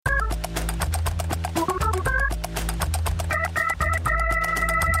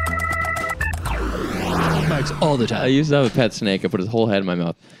snacks all the I time. used to have a pet snake. I put his whole head in my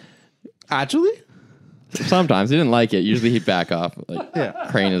mouth. Actually? Sometimes he didn't like it. Usually he'd back off, like Yeah.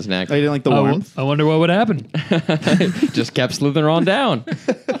 crane his neck. Oh, you didn't like the warmth? I wonder what would happen. Just kept slithering on down.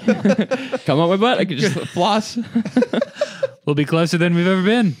 Come on my butt. I could just floss. We'll be closer than we've ever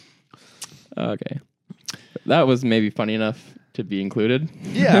been. Okay. That was maybe funny enough to be included.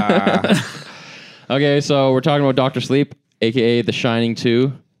 Yeah. Okay, so we're talking about Dr. Sleep, a.k.a. The Shining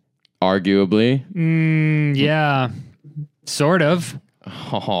 2, arguably. Yeah, sort of.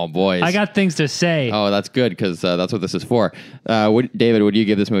 Oh, boys. I got things to say. Oh, that's good, because that's what this is for. David, would you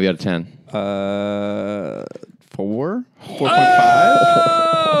give this movie out of 10? 4? 4.5?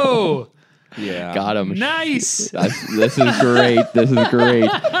 Oh, Yeah. Got him. nice. This is great. This is great.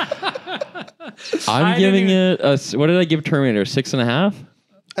 I'm giving it a... What did I give Terminator? 6.5?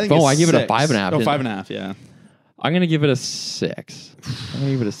 I think Oh, it's I give it a 6. 5.5. Oh, didn't I? 5.5, yeah. I'm going to give it a 6. I'm going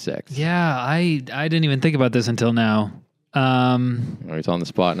to give it a 6. Yeah, I didn't even think about this until now. Oh, he's on the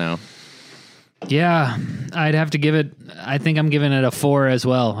spot now. Yeah, I'd have to give it. I think I'm giving it a 4 as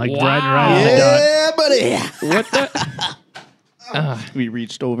well. Like right on the dot. Yeah, buddy. What the... We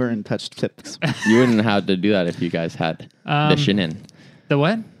reached over and touched tips. You wouldn't have to do that if you guys had the shinin. The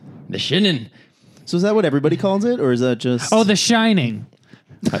what? The shinin. So is that what everybody calls it, or is that just... Oh, The Shining.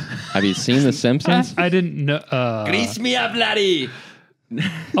 Have you seen The Simpsons? I didn't know. Grease me up, laddie.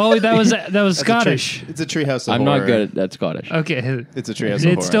 Oh, that was That's Scottish. It's a treehouse of I'm horror. not good at Scottish. Okay, It's a treehouse of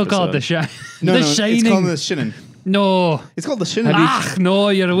horror it's still called The episode. Shining. No, The no, Shining. it's called the Shinin. No. It's called the Shinin. Ah, no,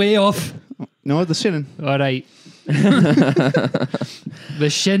 you're way off. No, the Shinin. All right. The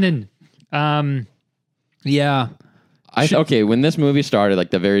Shining. Yeah. Okay, when this movie started,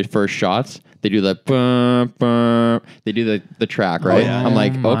 like the very first shots, they do the they do the track, right? yeah. I'm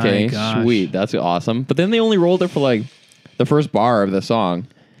like, Oh my okay, gosh. sweet, that's awesome. But then they only rolled it for like the first bar of the song.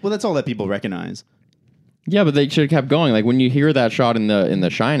 Well, that's all that people recognize. Yeah, but they should have kept going. Like when you hear that shot in the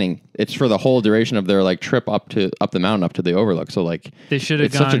Shining, it's for the whole duration of their like trip up the mountain up to the Overlook. So like They should have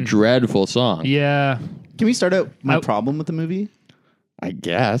it's such a gone- dreadful song. Yeah. Can we start out my I- problem with the movie? I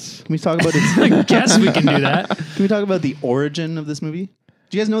guess. Can we talk about I its, guess we can do that. Can we talk about the origin of this movie?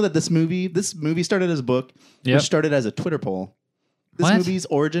 Do you guys know that this movie started as a book, Yep. which started as a Twitter poll? This What? movie's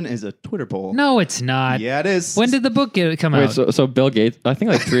origin is a Twitter poll. No, it's not. Yeah, it is. When did the book come Wait, out? so Bill Gates, I think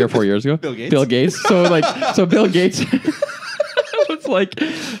like 3 or 4 years ago. Bill Gates? Bill Gates. So Bill Gates was like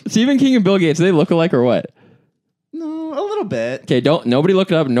Stephen King and Bill Gates, they look alike or what? No, a little bit. Okay, nobody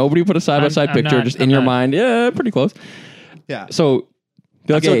look it up. Nobody put a side by side I'm picture not- just I'm in your not. mind. Yeah, pretty close. Yeah. So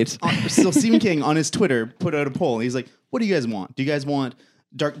Bill Gates. So Stephen King on his Twitter put out a poll. He's like, "What do you guys want? Do you guys want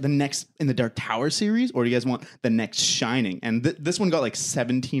the next in the Dark Tower series, or do you guys want the next Shining?" And this one got like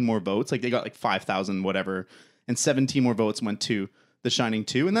 17 more votes. Like they got like 5,000 whatever, and 17 more votes went to The Shining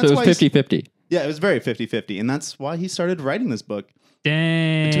 2. And that's So it why was 50-50. yeah, it was very 50-50. And that's why he started writing this book.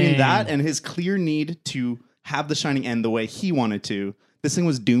 Dang. Between that and his clear need to have The Shining end the way he wanted to, this thing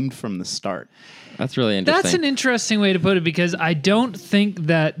was doomed from the start. That's really interesting. That's an interesting way to put it because I don't think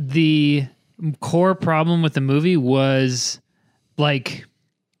that the core problem with the movie was like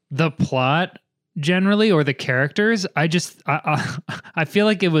the plot generally or the characters. I feel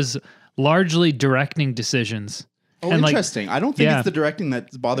like it was largely directing decisions. Oh, And, like, interesting. I don't think yeah. it's the directing that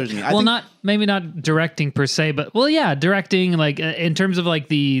bothers me. I Well, think, maybe not directing per se, but directing like in terms of like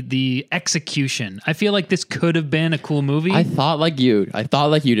the execution. I feel like this could have been a cool movie. I thought like you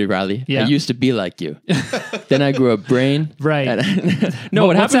did, Riley. Yeah. I used to be like you. Then I grew a brain. Right. No,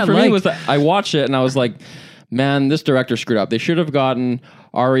 what What's happened that for me like? was that I watched it and I was like, man, this director screwed up. They should have gotten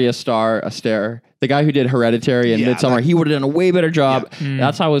Ari Aster, the guy who did Hereditary and Yeah, Midsommar. that- He would have done a way better job.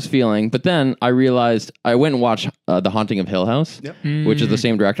 That's how I was feeling. But then I realized I went and watched The Haunting of Hill House, Yep. which is the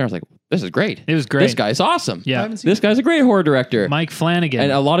same director. I was like, this is great. It was great. This guy's awesome. Yeah. I haven't seen This guy's a great horror director. Mike Flanagan.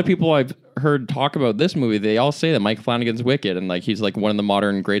 And a lot of people I've heard talk about this movie, they all say that Mike Flanagan's wicked and like he's like one of the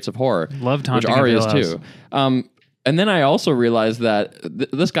modern greats of horror. Loved which Haunting of Ari Hill is House. too. And then I also realized that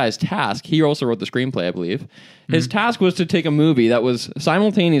this guy's task, he also wrote the screenplay, I believe. His task was to take a movie that was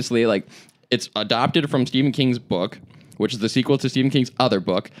simultaneously like it's adapted from Stephen King's book, which is the sequel to Stephen King's other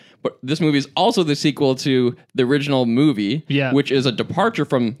book. But this movie is also the sequel to the original movie, Yeah. which is a departure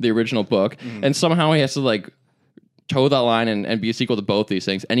from the original book. And somehow he has to like toe that line and be a sequel to both these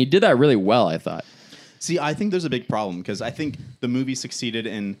things. And he did that really well, I thought. See, I think there's a big problem because I think the movie succeeded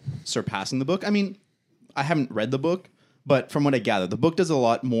in surpassing the book. I mean, I haven't read the book, But from what I gather, the book does a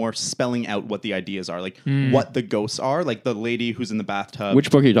lot more spelling out what the ideas are, like what the ghosts are, like the lady who's in the bathtub. Which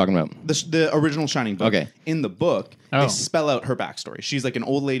book are you talking about? The original Shining book. Okay. In the book, Oh. they spell out her backstory. She's like an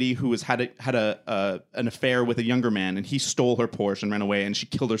old lady who had an affair with a younger man, and he stole her Porsche and ran away, and she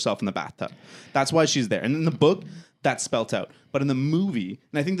killed herself in the bathtub. That's why she's there. And in the book, that's spelt out. But in the movie,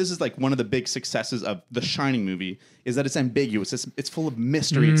 and I think this is like one of the big successes of the Shining movie, is that it's ambiguous. It's full of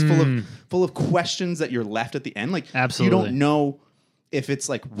mystery. It's full of questions that you're left at the end. Like Absolutely. you don't know if it's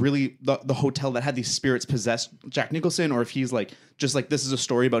like really the hotel that had these spirits possess Jack Nicholson, or if he's like just like this is a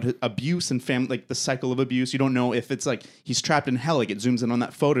story about his abuse and family, like the cycle of abuse. You don't know if it's like he's trapped in hell. Like it zooms in on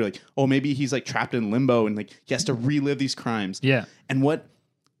that photo, like oh maybe he's like trapped in limbo and like he has to relive these crimes. Yeah. And what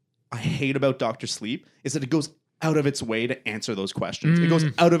I hate about Doctor Sleep is that it goes out of its way to answer those questions. It goes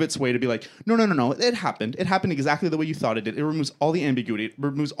out of its way to be like, no. It happened. It happened exactly the way you thought it did. It removes all the ambiguity. It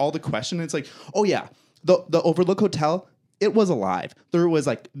removes all the question. And it's like, oh yeah, the Overlook Hotel, it was alive. There was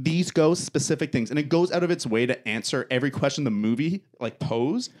like these ghost specific things. And it goes out of its way to answer every question the movie like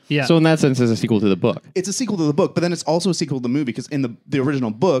posed. Yeah. So in that sense, it's a sequel to the book. It's a sequel to the book, but then it's also a sequel to the movie because in the original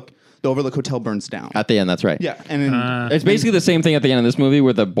book, the Overlook Hotel burns down. At the end, that's right. Yeah. And in, It's basically the same thing at the end of this movie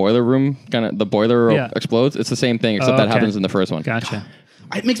where the boiler room the boiler Yeah. explodes. It's the same thing, except that okay. happens in the first one. Gotcha.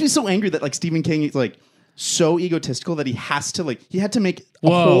 it makes me so angry that like Stephen King is like so egotistical that he had to make a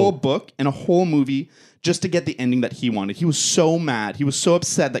Whoa. whole book and a whole movie just to get the ending that he wanted. He was so mad. He was so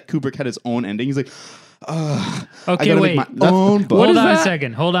upset that Kubrick had his own ending. He's like, I Okay, gotta wait. make my own book. Hold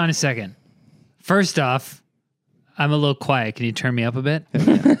on a second. First off, I'm a little quiet. Can you turn me up a bit?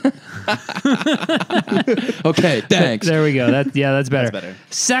 Okay, thanks. There we go. That's better. That's better.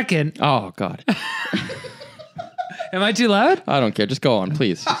 Second, Oh, God. am I too loud? I don't care. Just go on,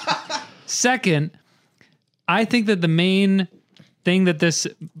 please. Second, I think that the main thing that this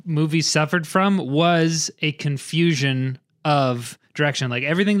movie suffered from was a confusion of direction. Like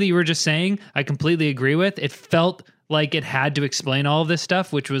everything that you were just saying, I completely agree with. It felt like it had to explain all of this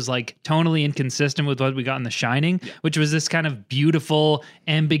stuff, which was like tonally inconsistent with what we got in The Shining, which was this kind of beautiful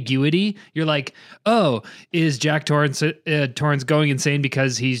ambiguity. You're like, oh, is Jack Torrance going insane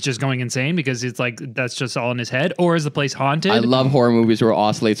because he's just going insane because it's like that's just all in his head, or is the place haunted? I love horror movies where it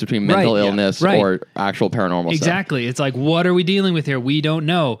oscillates between mental Right, yeah. illness Right. or actual paranormal stuff. Exactly. It's like, what are we dealing with here? We don't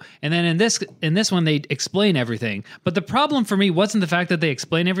know. And then in this one, they explain everything. But the problem for me wasn't the fact that they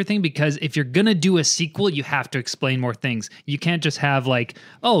explain everything, because if you're gonna do a sequel, you have to explain more things. You can't just have like,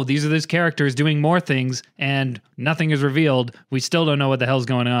 oh, these are these characters doing more things and nothing is revealed. We still don't know what the hell's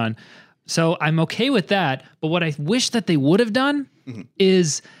going on. So I'm okay with that. But what I wish that they would have done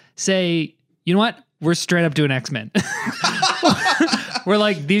is say, you know what? We're straight up doing X-Men. We're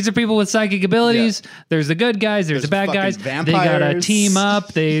like, these are people with psychic abilities. There's the good guys. There's the bad fucking guys. They vampires. gotta team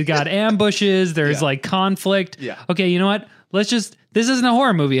up. They got ambushes. There's Yeah. like conflict. Yeah. Okay, you know what? This isn't a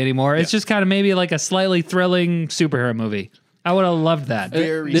horror movie anymore. It's just kind of maybe like a slightly thrilling superhero movie. I would have loved that.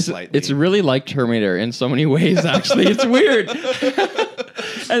 Very slightly. It's really like Terminator in so many ways, actually. It's weird.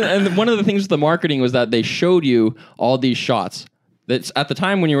 and one of the things with the marketing was that they showed you all these shots. That's at the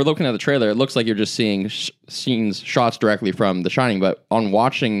time when you were looking at the trailer, it looks like you're just seeing shots directly from The Shining. But on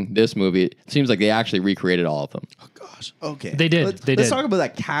watching this movie, it seems like they actually recreated all of them. Gosh. Okay. They did. Let's They did. talk about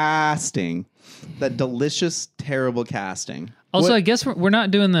that casting. That delicious, terrible casting. Also, I guess we're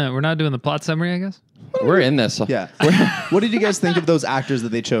not doing the plot summary, I guess. We're in this. Yeah. What did you guys think of those actors that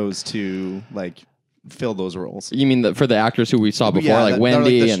they chose to like fill those roles? You mean for the actors who we saw before, like they're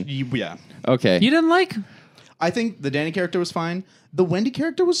Wendy the and yeah. okay. You didn't like? I think the Danny character was fine. The Wendy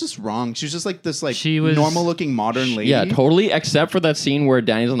character was just wrong. She was just like this, like She was- normal looking modern lady. Yeah, totally. Except for that scene where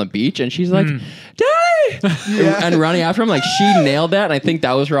Danny's on the beach and she's like, Danny! And running after him. Like, she nailed that. And I think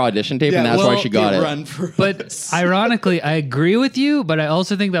that was her audition tape, and that's why she got it. Run for But us. ironically, I agree with you, but I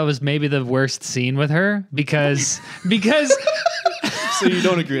also think that was maybe the worst scene with her because So you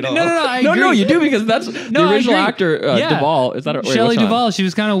don't agree at all. no, I No, agree. no, you do, because that's the I original agree. actor, Yeah. Duvall. Is that wait, Shelley which one? Duvall? She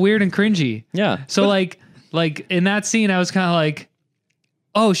was kind of weird and cringy. Yeah. So like in that scene, I was kind of like,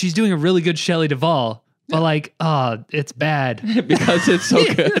 oh, she's doing a really good Shelley Duvall, but like, oh, it's bad. Because it's so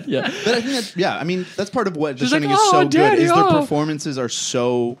good. Yeah. But I think I mean, that's part of what The She's like, Shining is "Oh, so Daddy, good is their oh." performances are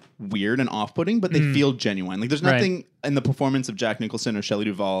so weird and off-putting, but they feel genuine. Like there's Right. nothing in the performance of Jack Nicholson or Shelley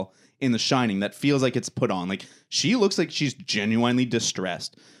Duvall in The Shining that feels like it's put on. Like she looks like she's genuinely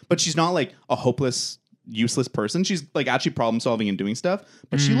distressed, but she's not like a hopeless, useless person. She's like actually problem solving and doing stuff,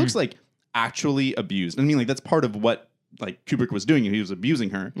 but she looks like actually abused. I mean, like that's part of what like Kubrick was doing. He was abusing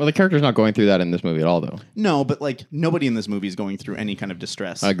her. Well, the character's not going through that in this movie at all, though. No, but like nobody in this movie is going through any kind of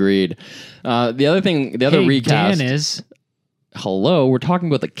distress. Agreed. The other Hey, recast. Dan is. hello, we're talking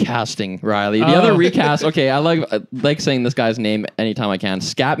about the casting, Riley. The other recast. Okay, I like saying this guy's name anytime I can.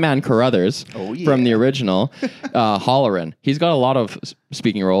 Scatman Carruthers from the original. Halloran. He's got a lot of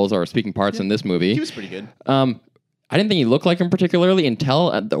speaking roles or speaking parts in this movie. He was pretty good. I didn't think he looked like him particularly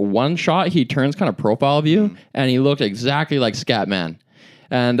until at the one shot he turns kind of profile view, and he looked exactly like Scatman.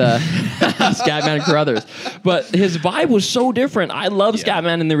 And Scatman Carruthers. But his vibe was so different. I love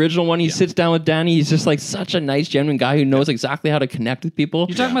Scatman in the original one. He sits down with Danny. He's just like such a nice, genuine guy who knows exactly how to connect with people.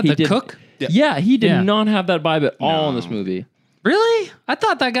 You're talking about the cook? Yeah, he did not have that vibe at all in this movie. Really? I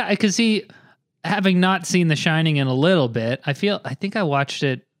thought that guy, because having not seen The Shining in a little bit, I think I watched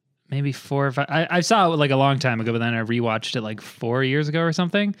it maybe 4 or 5. I saw it like a long time ago, but then I rewatched it like 4 years ago or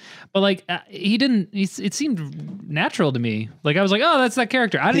something. But like it seemed natural to me. Like I was like, oh, that's that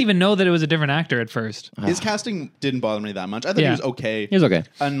character. I didn't even know that it was a different actor at first. His casting didn't bother me that much. I thought he was okay. He was okay.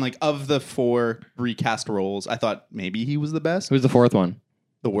 And like of the 4 recast roles, I thought maybe he was the best. Who's the fourth one?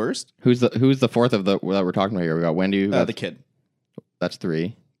 The worst? Who's the fourth of the that we're talking about here? We got Wendy. The kid. That's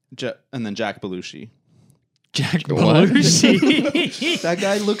 3. And then Jack Belushi. Jack Belushi. That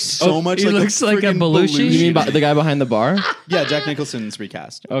guy looks so much he like looks like a friggin' Belushi? You mean the guy behind the bar? Yeah, Jack Nicholson's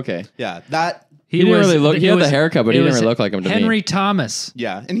recast. Okay. Yeah, that. He didn't really look. He had the haircut, but he didn't really look like him to me. Henry Thomas.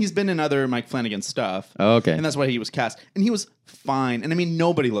 Yeah, and he's been in other Mike Flanagan stuff. Oh, okay. And that's why he was cast. And he was fine. And I mean,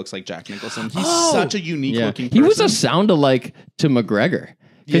 nobody looks like Jack Nicholson. He's such a unique looking person. He was a sound-alike to McGregor.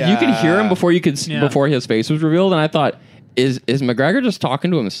 Because you could hear him before you could before his face was revealed, and I thought, is McGregor just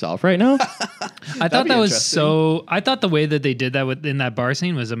talking to himself right now? I thought that was so. I thought the way that they did that in that bar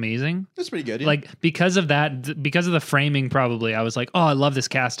scene was amazing. That's pretty good. Yeah. Like because of that, because of the framing, probably I was like, oh, I love this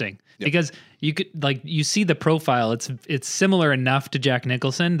casting because you could you see the profile. It's similar enough to Jack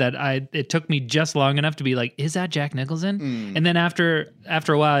Nicholson that it took me just long enough to be like, is that Jack Nicholson? And then after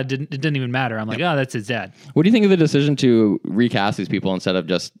a while, it didn't even matter. I'm like, oh, that's his dad. What do you think of the decision to recast these people instead of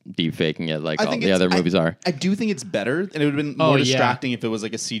just deep faking it like all the other movies are? I do think it's better, and it would have been more distracting if it was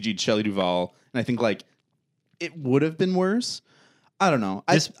like a CG Shelley Duvall. And I think like it would have been worse. I don't know.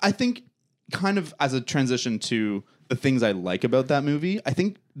 I think kind of as a transition to the things I like about that movie, I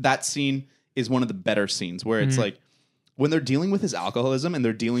think that scene is one of the better scenes where it's like when they're dealing with his alcoholism and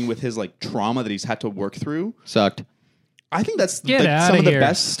they're dealing with his like trauma that he's had to work through. Sucked. I think that's Get out some of of the here.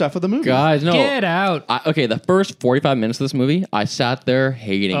 best stuff of the movie. Guys, no. Get out. Okay, the first 45 minutes of this movie, I sat there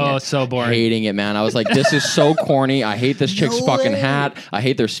hating it. Oh, so boring. Hating it, man. I was like, this is so corny. I hate this chick's fucking hat. I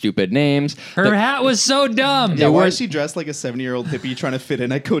hate their stupid names. Her hat was so dumb. Yeah, why is she dressed like a 70-year-old hippie trying to fit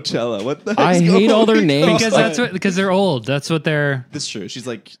in at Coachella? What the I heck's hate all their going names. on? Because they're old. That's what they're. That's true. She's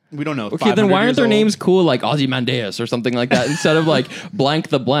like, we don't know. Okay, then why aren't their 500 years names cool like Ozymandias or something like that instead of like blank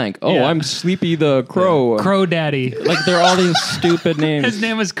the blank? Oh, Yeah. I'm Sleepy the Crow. Crow Daddy. Like they're all these stupid names. His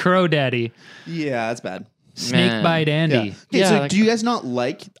name was Crow Daddy. old? Yeah, that's bad. Snakebite Andy. Yeah. Okay, Yeah, so like- do you guys not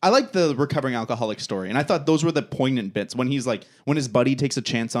like? I like the recovering alcoholic story, and I thought those were the poignant bits when he's like, when his buddy takes a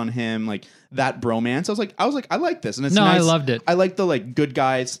chance on him, like that bromance. I was like, I like this, and it's No, I nice. loved it. I like the like good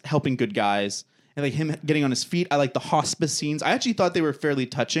guys helping good guys, and like him getting on his feet. I like the hospice scenes. I actually thought they were fairly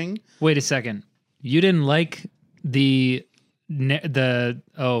touching. Wait a second. You didn't like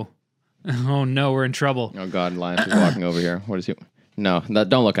oh no, we're in trouble. Oh God, Linus is walking over here. What is he? No,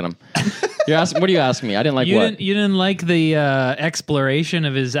 don't look at him. What are you asking me? I didn't like what? You didn't like the exploration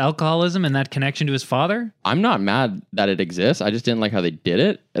of his alcoholism and that connection to his father? I'm not mad that it exists. I just didn't like how they did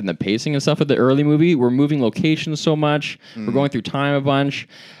it and the pacing and stuff of the early movie. We're moving locations so much. We're going through time a bunch.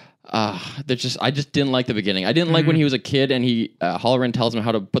 I just didn't like the beginning. I didn't like when he was a kid and Halloran tells him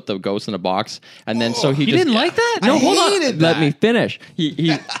how to put the ghost in a box, and then so he You just didn't like that? No, I hold on. hated Let that. me finish.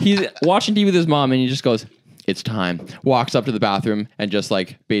 He's watching TV with his mom, and he just goes, "It's time." Walks up to the bathroom and just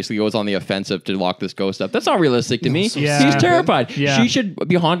like basically goes on the offensive to lock this ghost up. That's not realistic to me. so Yeah. He's terrified. Yeah. She should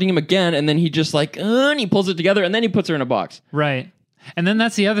be haunting him again, and then he just like and he pulls it together, and then he puts her in a box. Right. And then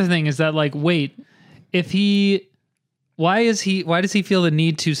that's the other thing is that like, wait, why does he feel the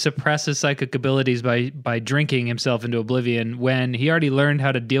need to suppress his psychic abilities by drinking himself into oblivion when he already learned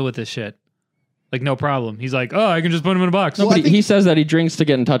how to deal with this shit? Like, no problem. He's like, oh, I can just put him in a box. No, but he says that he drinks to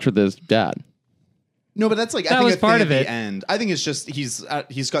get in touch with his dad. No, but that's like That I think was a thing part at of it. the end. I think it's just he's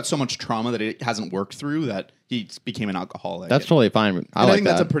got so much trauma that it hasn't worked through that he became an alcoholic. That's totally fine. I I like think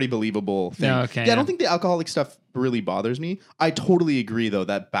that. that's a pretty believable thing. Yeah, okay, I yeah. don't think the alcoholic stuff really bothers me. I totally agree, though,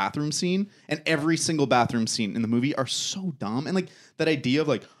 that bathroom scene and every single bathroom scene in the movie are so dumb. And like that idea of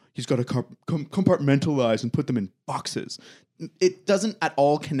like, he's got to compartmentalize and put them in boxes. It doesn't at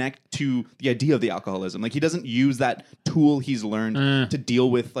all connect to the idea of the alcoholism. Like he doesn't use that tool he's learned to deal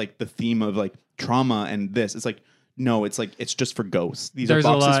with like the theme of like trauma and this. It's like, no, it's like it's just for ghosts. These There's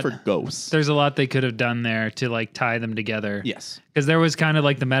are a boxes lot- for ghosts. There's a lot they could have done there to like tie them together. Yes. Because there was kind of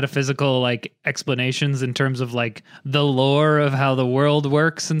like the metaphysical like explanations in terms of like the lore of how the world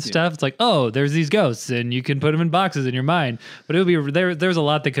works and stuff. It's like, oh, there's these ghosts and you can put them in boxes in your mind. But it would be there's a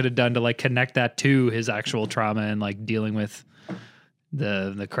lot they could have done to like connect that to his actual trauma and like dealing with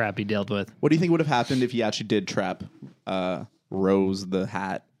the crap he dealt with. What do you think would have happened if he actually did trap Rose the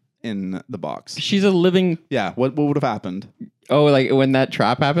Hat in the box? She's a living. Yeah, what would have happened? Oh, like when that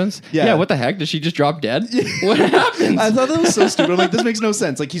trap happens? Yeah. What the heck? Does she just drop dead? What happens? I thought that was so stupid. I'm like, this makes no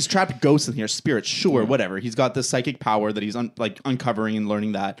sense. Like, he's trapped ghosts in here, spirits, sure, whatever. He's got this psychic power that he's uncovering and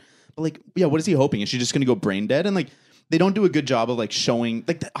learning that. But like, yeah, what is he hoping? Is she just going to go brain dead? And like, they don't do a good job of like showing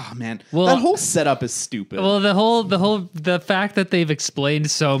like, oh man, Well- that whole setup is stupid. Well, the fact that they've explained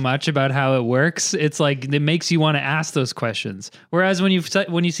so much about how it works, it's like it makes you want to ask those questions. Whereas when you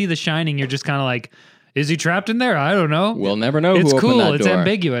see The Shining, you're just kind of like, is he trapped in there? I don't know. We'll never know It's who opened cool. that It's door.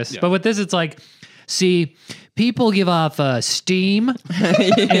 ambiguous. But with this, it's like, see, people give off steam,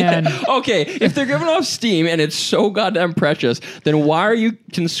 and Okay, if they're giving off steam and it's so goddamn precious, then why are you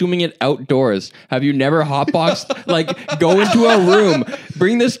consuming it outdoors? Have you never hotboxed? Like, go into a room,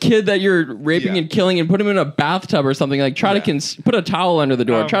 bring this kid that you're raping Yeah. and killing, and put him in a bathtub or something. Like, try to put a towel under the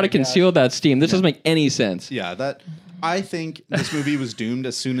door. Oh try my to conceal that steam. This doesn't make any sense. yeah, that I think this movie was doomed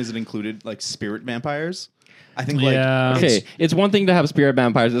as soon as it included like spirit vampires. I think like Yeah. Okay, it's one thing to have spirit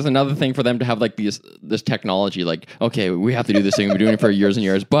vampires. It's another thing for them to have like this technology. Like, okay, we have to do this thing. We've been doing it for years and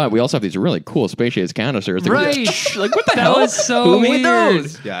years, but we also have these really cool space-age canisters. Right. Like, what the That hell? was so Who made weird.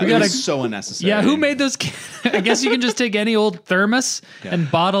 those? yeah, We it gotta- was so unnecessary. yeah, who made those? I guess you can just take any old thermos and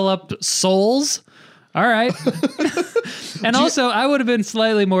bottle up souls. All right. And also, I would have been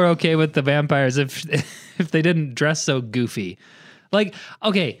slightly more okay with the vampires if they didn't dress so goofy. Like,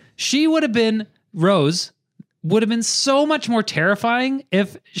 okay, Rose would have been so much more terrifying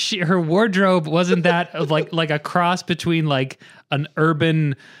if her wardrobe wasn't that of like a cross between like an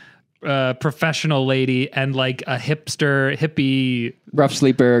urban professional lady and like a hippie, Rough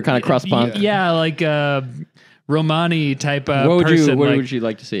sleeper, kind of crust punk. yeah, like Romani type What person. would you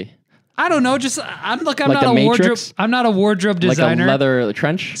like to see? I don't know. Just I'm Like not the a wardrobe. Matrix? I'm not a wardrobe designer. Like a leather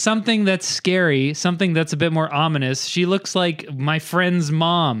trench? Something that's scary. Something that's a bit more ominous. She looks like my friend's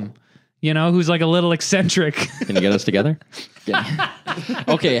mom. You know, who's like a little eccentric. Can you get us together? Yeah.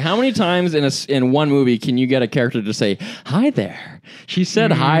 Okay, how many times in one movie can you get a character to say hi there? She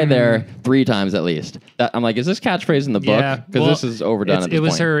said hi there 3 times at least. I'm like, is this catchphrase in the book? Because this is overdone. At this It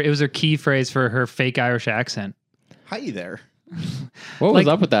was point. It was her key phrase for her fake Irish accent. Hi there. What was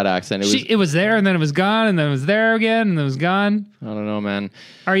up with that accent? It was there and then it was gone and then it was there again and then it was gone. I don't know, man.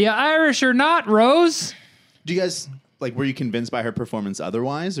 Are you Irish or not, Rose? Do you guys like? Were you convinced by her performance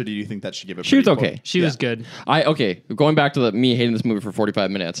otherwise, or do you think that she gave it? She was pretty poor? okay. She was good. Going back to me hating this movie for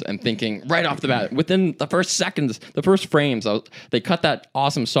 45 minutes and thinking right off the bat, within the first seconds, the first frames, they cut that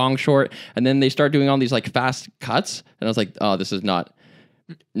awesome song short, and then they start doing all these like fast cuts, and I was like, oh, this is not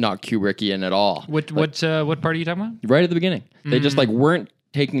Kubrickian at all. What part are you talking about? Right at the beginning, they just like weren't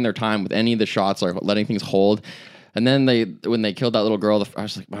taking their time with any of the shots or letting things hold. And then when they killed that little girl, I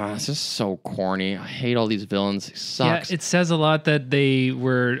was like, wow, this is so corny. I hate all these villains. It sucks. Yeah, it says a lot that they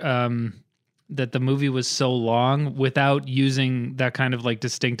were that the movie was so long without using that kind of like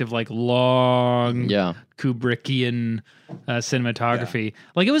distinctive like long Kubrickian cinematography.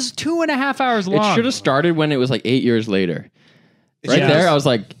 Like it was 2.5 hours long. It should have started when it was like 8 years later. Right Yeah. there, I was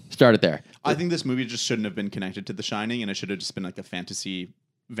like, start it there. I think this movie just shouldn't have been connected to The Shining, and it should have just been like a fantasy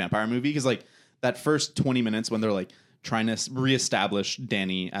vampire movie. Because like that first 20 minutes when they're like trying to reestablish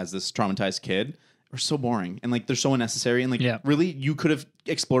Danny as this traumatized kid are so boring and like they're so unnecessary. And like really, you could have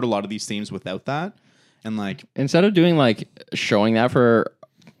explored a lot of these themes without that. And like Instead of doing like showing that for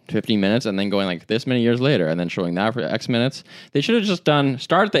 15 minutes and then going like this many years later and then showing that for X minutes, they should have just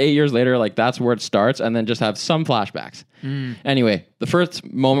start at the 8 years later, like that's where it starts, and then just have some flashbacks. Anyway, the first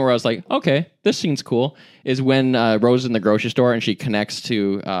moment where I was like, okay, this scene's cool is when Rose is in the grocery store and she connects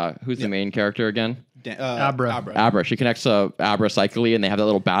to who's the main character again? Abra. She connects to Abra psychically, and they have that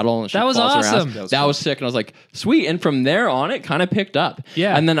little battle. And she That was falls on her ass. awesome. That was sick, and I was like, sweet. And from there on, it kind of picked up.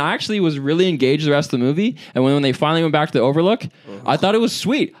 Yeah. And then I actually was really engaged the rest of the movie. And when they finally went back to the Overlook, I thought it was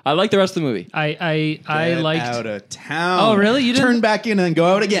sweet. I liked the rest of the movie. I get liked. out of town. Oh, really? You didn't- turn back in and then go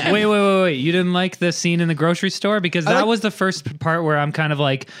out again? Wait! You didn't like the scene in the grocery store because that was the first part where I'm kind of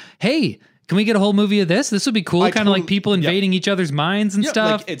like, hey. Can we get a whole movie of this? This would be cool. I Kind of like totally- people invading each other's minds and Yeah,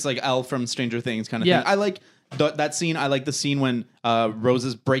 stuff. like it's like Elle from Stranger Things kind of Yeah. thing. I like that scene, I like the scene when Rose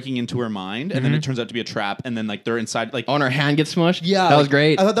is breaking into her mind, and then it turns out to be a trap, and then like they're inside, like Oh, and her hand gets smushed. yeah, that was like,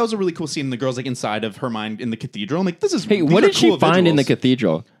 great. I thought that was a really cool scene. And the girl's like inside of her mind in the cathedral. I'm like, this is Hey, these what are did she cool find in the visuals.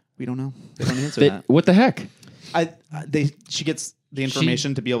 cathedral? We don't know. They don't answer that. What the heck? She gets the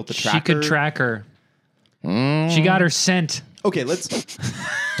information to be able to track She could her. track her. She got her scent. Okay,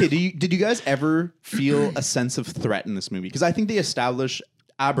 Okay, did you guys ever feel a sense of threat in this movie? Because I think they establish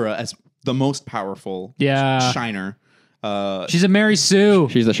Abra as the most powerful Yeah. shiner. She's a Mary Sue.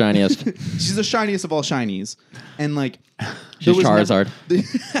 She's the shiniest. She's the shiniest of all shinies, and like She's there was Charizard.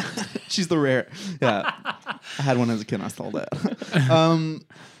 she's the rare. Yeah, I had one as a kid. And I stole that.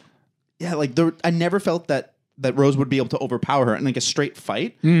 Yeah, like I never felt that Rose would be able to overpower her in like a straight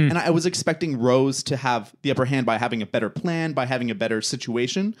fight, and I was expecting Rose to have the upper hand by having a better plan, by having a better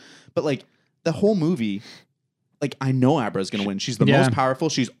situation. But like the whole movie, like I know Abra is going to win. She's the Yeah. most powerful.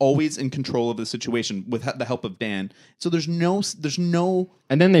 She's always in control of the situation with the help of Dan. So there's no.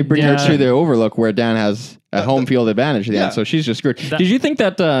 And then they bring her Yeah. to the Overlook where Dan has a home field advantage at the Yeah. end, so she's just screwed. Did you think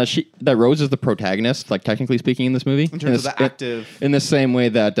that that Rose is the protagonist, like technically speaking, in this movie? In terms of the active. in the same way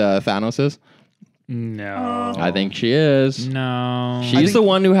that Thanos is? No. I think she is. No. She's the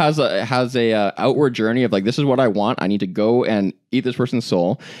one who has a outward journey of like, this is what I want. I need to go and eat this person's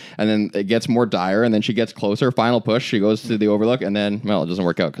soul, and then it gets more dire, and then she gets closer. Final push. She goes to the Overlook, and then it doesn't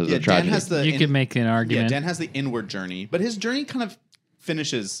work out because Yeah, of the Dan tragedy. has the. You could make an Yeah, argument. Dan has the inward journey, but his journey kind of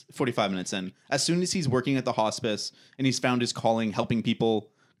finishes 45 minutes in. As soon as he's working at the hospice and he's found his calling, helping people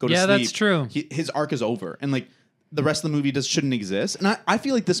go to Yeah, sleep. that's true. His arc is over, and like the rest of the movie shouldn't exist. And I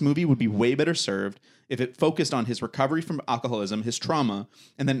feel like this movie would be way better served if it focused on his recovery from alcoholism, his trauma,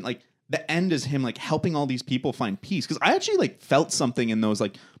 and then like the end is him like helping all these people find peace. Because I actually like felt something in those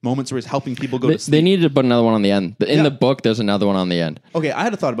like moments where he's helping people go to sleep. They needed to put another one on the end. In Yeah. the book, there's another one on the end. Okay, I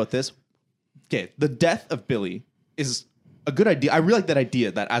had a thought about this. Okay, the death of Billy is a good idea. I really like that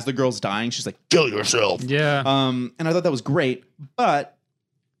idea that as the girl's dying, she's like, kill yourself. Yeah. And I thought that was great, but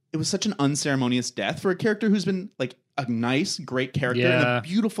it was such an unceremonious death for a character who's been like a nice, great character and Yeah. a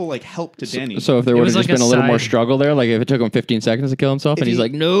beautiful like help to Danny. So if there would was have just like a been a little more side- struggle there, like if it took him 15 seconds to kill himself, and he- he's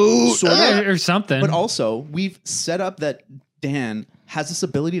like, no. Sort of. or something. But also, we've set up that Dan has this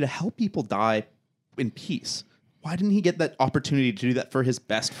ability to help people die in peace. Why didn't he get that opportunity to do that for his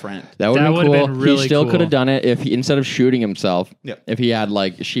best friend? That would That have would've been cool. been really he still cool. could have done it if he, instead of shooting himself, Yep. if he had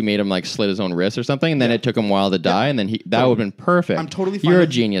like she made him like slit his own wrist or something, and then it took him a while to die, and then that would have been perfect. I'm totally fine You're a with-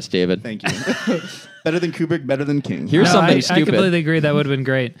 genius, David. Thank you. Better than Kubrick, better than King. Here's No, something I stupid. completely agree. That would have been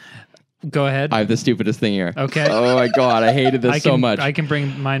great. Go ahead. I have the stupidest thing here. Okay. Oh my god, I hated this I so can, much. I can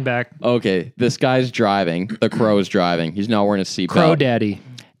bring mine back. Okay, this guy's driving. The crow's driving. He's not wearing a seatbelt. Crow Daddy.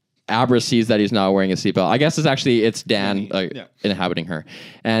 Abra sees that he's not wearing a seatbelt. I guess it's Dan Yeah. inhabiting her,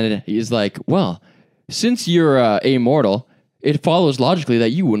 and he's like, "Well, since you're immortal, it follows logically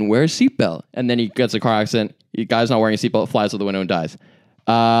that you wouldn't wear a seatbelt." And then he gets a car accident. The guy's not wearing a seatbelt, flies out the window, and dies.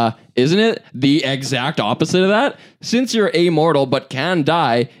 Isn't it the exact opposite of that? Since you're immortal but can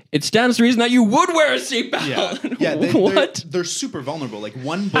die, it stands to reason that you would wear a seatbelt. Yeah, What? They're super vulnerable. Like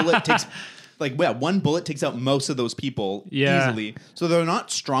one bullet takes, one bullet takes out most of those people Yeah. easily. So they're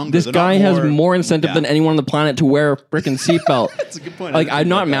not stronger. This They're guy not has more incentive Yeah. than anyone on the planet to wear a freaking seatbelt. That's a good point. Like, I didn't I'm think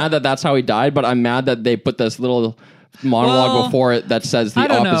not about mad that that's how he died, but I'm mad that they put this little monologue Well, before it that says the I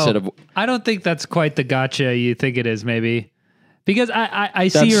don't opposite know. of. I don't think that's quite the gotcha you think it is. Maybe because I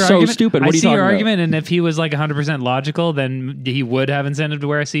see That's your so argument. stupid. What I are you see your talking about? argument, and if he was like 100% logical, then he would have incentive to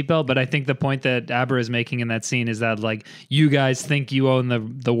wear a seatbelt. But I think the point that Abra is making in that scene is that like you guys think you own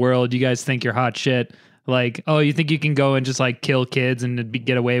the world. You guys think you're hot shit. Like, oh, you think you can go and just like kill kids and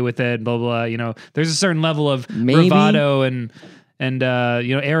get away with it, blah, blah, blah. You know, there's a certain level of Maybe. bravado and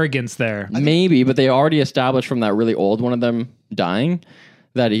arrogance there. Maybe, but they already established from that really old one of them dying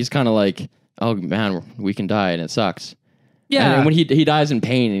that he's kind of like, oh man, we can die and it sucks. Yeah. And when he dies in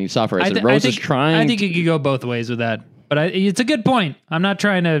pain and he suffers, and Rose is trying. I think you could go both ways with that. But it's a good point. I'm not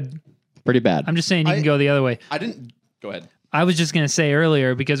trying to. pretty bad. I'm just saying you can go the other way. I didn't. Go ahead. I was just going to say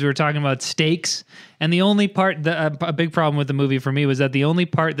earlier because we were talking about stakes, and the only part a big problem with the movie for me was that the only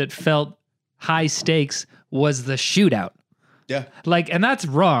part that felt high stakes was the shootout. Yeah. Like, and that's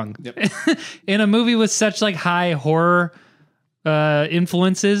wrong. Yep. In a movie with such like high horror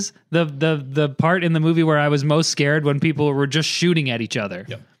influences, the part in the movie where I was most scared when people were just shooting at each other.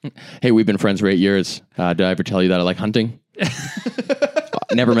 Yep. Hey, we've been friends for 8 years. Did I ever tell you that I like hunting?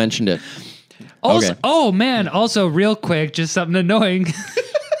 Never mentioned it. Also, Okay. oh man, also real quick, just something annoying.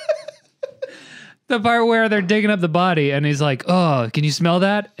 the part where they're digging up the body, and he's like, "Oh, can you smell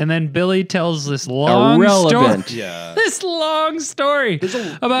that?" And then Billy tells this long story. Irrelevant. Yeah. This long story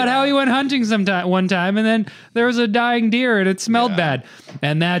about how he went hunting one time, and then there was a dying deer, and it smelled bad.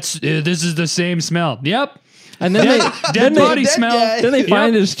 And this is the same smell. Yep. And then Dead body dead smell. guy. Then they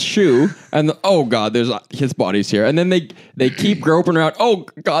find his shoe, and oh god, there's his body's here. And then they keep groping around. Oh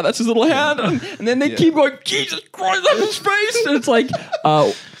god, that's his little hand. And then they keep going. Jesus Christ, that's his face. And it's like,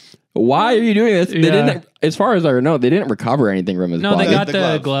 why are you doing this? They didn't, as far as I know, they didn't recover anything from his No, body. they got The the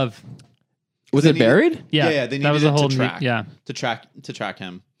glove. glove. Was it buried? Yeah, They that needed was the it whole to track. Yeah, To track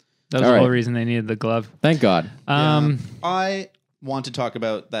him. that was All the whole right. reason they needed the glove. Thank God. I want to talk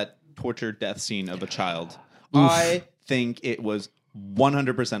about that torture death scene of a child. I think it was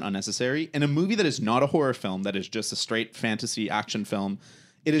 100% unnecessary in a movie that is not a horror film, that is just a straight fantasy action film.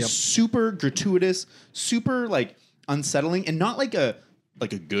 It is super gratuitous, super like unsettling, and not like a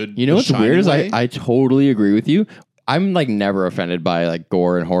good. You know what's Shining weird is way. I totally agree with you. I'm like never offended by like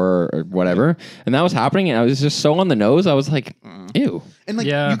gore and horror or whatever. And that was happening, and I was just so on the nose. I was like, ew. And like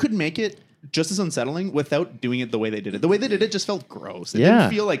Yeah. you could make it just as unsettling without doing it the way they did it. The way they did it just felt gross. It Yeah.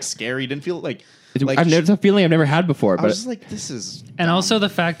 didn't feel like scary. It didn't feel like It's a feeling I've never had before. I But was just like, this is And also the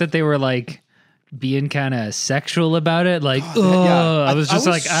fact that they were like being kind of sexual about it. Like, yeah. I was I just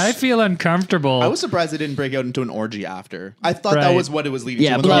was- like, I feel uncomfortable. I was surprised they didn't break out into an orgy after. I thought that Right. was what it was leading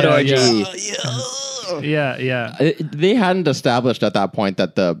yeah, to. blood Yeah, orgy. yeah, yeah. They hadn't established at that point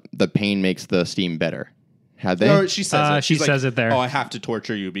that the pain makes the steam better, had they? No, she says it. She She's says like, it there. Oh, I have to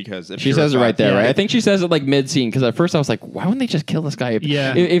torture you because if She you're says it right there, Yeah. right? I think she says it like mid scene because at first I was like, why wouldn't they just kill this guy?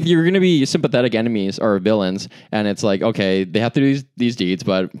 Yeah. If you're going to be sympathetic enemies or villains, and it's like, okay, they have to do these deeds,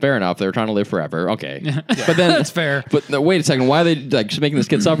 but fair enough, they're trying to live forever. Okay, but then That's fair. But no, wait a second, why are they like just making this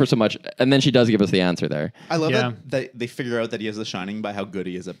kid suffer so much? And then she does give us the answer there. I love Yeah. that they figure out that he has the shining by how good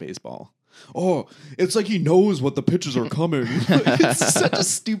he is at baseball. Oh, it's like he knows what the pitches are coming. It's such a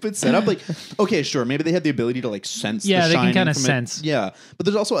stupid setup. Like, okay, sure, maybe they have the ability to like sense. Yeah, the they can shining kinda from it. sense. Yeah, but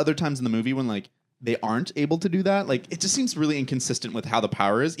there's also other times in the movie when like they aren't able to do that. Like, it just seems really inconsistent with how the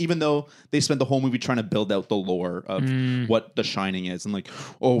power is, even though they spent the whole movie trying to build out the lore of what the shining is, and like,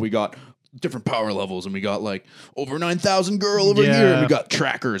 oh, we got different power levels, and we got like over 9,000 girl over Yeah. here, and we got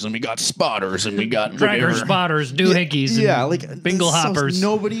trackers, and we got spotters, and we got Tracker whatever. spotters, doohickeys, Yeah, and like bingle it's so- hoppers.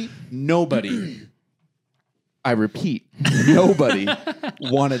 Nobody. I repeat, nobody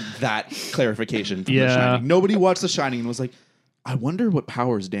wanted that clarification from The Yeah. Shining. Nobody watched The Shining and was like, I wonder what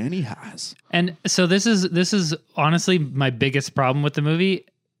powers Danny has. And so this is honestly my biggest problem with the movie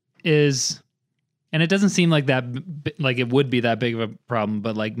is, and it doesn't seem like like it would be that big of a problem,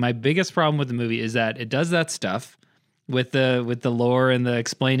 but like my biggest problem with the movie is that it does that stuff with the lore and the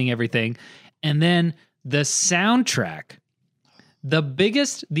explaining everything, and then the soundtrack.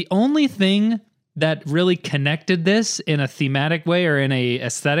 The only thing that really connected this in a thematic way or in a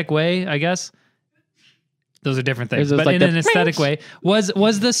aesthetic way, I guess. Those are different things, Is this but like in the an aesthetic way was the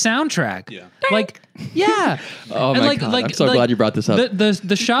soundtrack. Yeah. Like, yeah. Oh And my God, I'm so glad you brought this up.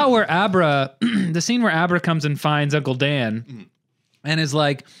 The shot where Abra, the scene where Abra comes and finds Uncle Dan, and is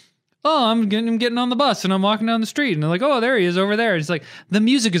like, "Oh, I'm getting on the bus and I'm walking down the street," and they're like, "Oh, there he is over there." It's like the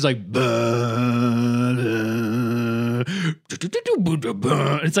music is like,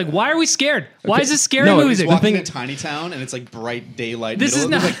 it's like, why are we scared? Why is this scary No, it's music? Walking in a tiny town and it's like bright daylight. This is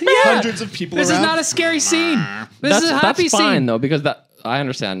middle, not there's, like yeah. hundreds of people This around. is not a scary scene. This is a happy that's fine scene. though, because that I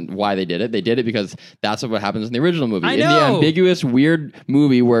understand why they did it. They did it because that's what happens in the original movie. I In the know. ambiguous, weird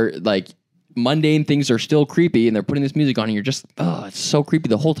movie where like mundane things are still creepy and they're putting this music on and you're just, oh, it's so creepy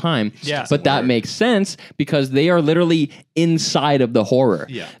the whole time. Yeah. But that makes sense because they are literally inside of the horror.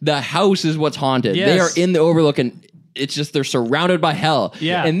 Yeah. The house is what's haunted. Yes. They are in the Overlook and it's just they're surrounded by hell.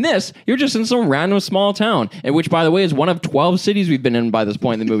 Yeah. In this, you're just in some random small town, and which, by the way, is one of 12 cities we've been in by this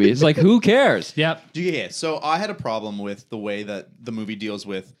point in the movie. It's like, who cares? Yep. Yeah, so I had a problem with the way that the movie deals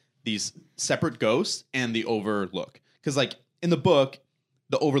with these separate ghosts and the Overlook. Because, like, in the book,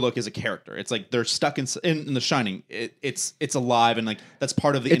 the Overlook is a character. It's like they're stuck in The Shining. It's alive, and, like, that's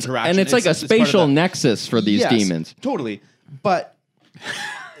part of the interaction. And it's like a part of spatial the- nexus for these Yes, demons. Totally. But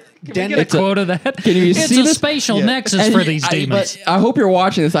Danny, Get a quote of that. Can you it's see a this? spatial Yeah. nexus And for these demons. But I hope you're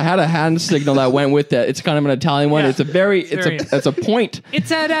watching this. I had a hand signal that went with it. It's kind of an Italian one. Yeah. It's a point.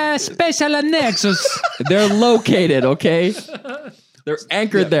 It's at a spatial nexus. They're located, okay? They're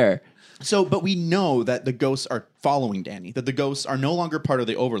anchored there. So, but we know that the ghosts are following Danny. That the ghosts are no longer part of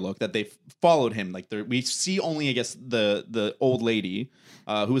the Overlook. That they've followed him. Like we see only, I guess, the old lady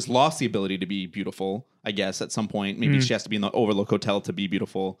who has lost the ability to be beautiful. I guess at some point, maybe she has to be in the Overlook Hotel to be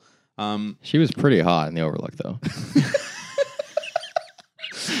beautiful. She was pretty hot in the Overlook, though.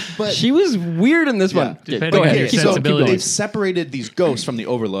 But She was weird in this one. Depending Go on ahead. your Keep going, keep sensibility. going. they've separated these ghosts from the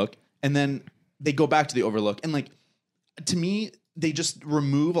Overlook, and then they go back to the Overlook, and like to me, they just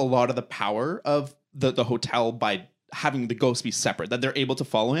remove a lot of the power of the hotel by having the ghosts be separate. That they're able to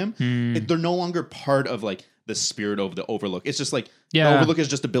follow him. They're no longer part of like the spirit of the Overlook. It's just like the Overlook is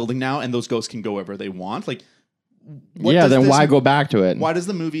just a building now, and those ghosts can go wherever they want. Like, what Yeah, does then this- why go back to it? Why does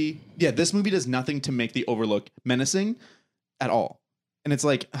the movie? Yeah, this movie does nothing to make the Overlook menacing at all. And it's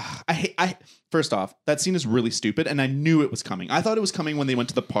like, I first off, that scene is really stupid, and I knew it was coming. I thought it was coming when they went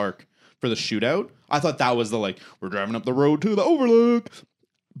to the park for the shootout. I thought that was the like, we're driving up the road to the Overlook.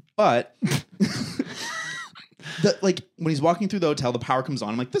 But like when he's walking through the hotel, the power comes on.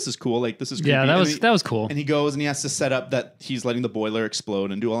 I'm like, this is cool. Like, this is creepy. Yeah, that And was that was cool. And he goes and he has to set up that he's letting the boiler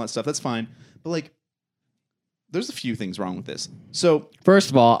explode and do all that stuff. That's fine. But like, there's a few things wrong with this. So First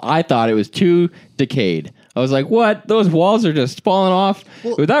of all, I thought it was too decayed. I was like, what? Those walls are just falling off?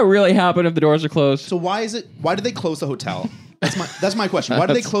 Well- Would that really happen if the doors are closed? So why did they close the hotel? That's my question. Why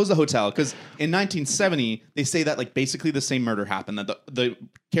did they close the hotel? Because in 1970, they say that like basically the same murder happened, that the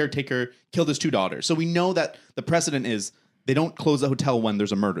caretaker killed his 2 daughters. So we know that the precedent is they don't close the hotel when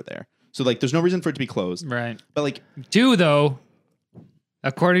there's a murder there. So like there's no reason for it to be closed. Right. But like Do though,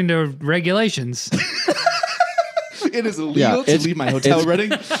 according to regulations. it is illegal Yeah, to it's- leave my hotel it's-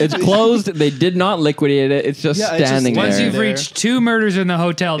 running. It's closed. They did not liquidate it. It's just Yeah, it's just standing Once there. you've There. reached 2 murders in the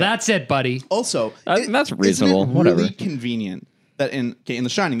hotel, that's it, buddy. Also, That's isn't reasonable. it Whatever. really convenient that in The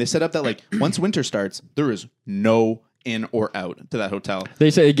Shining they set up that like once winter starts, there is no in or out to that hotel. They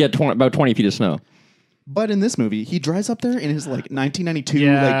say they get about 20 feet of snow. But in this movie, he drives up there in his like 1992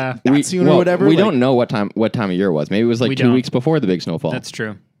 Yeah. like Datsun or whatever. We like, don't know what time of year it was. Maybe it was like We 2 don't. weeks before the big snowfall. That's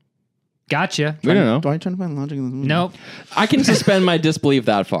true. Gotcha. we don't know. Do I try to find logic in this movie? Nope. I can suspend my disbelief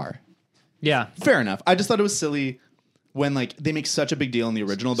that far. Yeah. Fair enough. I just thought it was silly when like they make such a big deal in the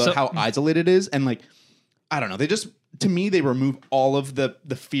original about So- how isolated it is, and like I don't know. They just to me they remove all of the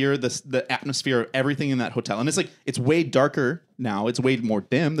fear, the atmosphere of everything in that hotel, and it's like it's way darker now. It's way more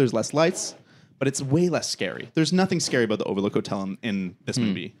dim. There's less lights, but it's way less scary. There's nothing scary about the Overlook Hotel in this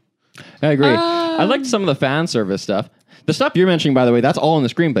movie. I agree. I liked some of the fan service stuff. The stuff you're mentioning, by the way, that's all in the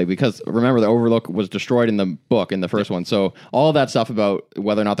screenplay because remember, the Overlook was destroyed in the book, in the first one. So all that stuff about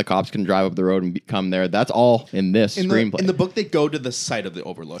whether or not the cops can drive up the road and come there, that's all in this screenplay. In the book, they go to the site of the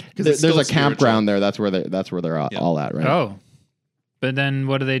Overlook because There's a campground there. That's where they're all at, right? Oh. But then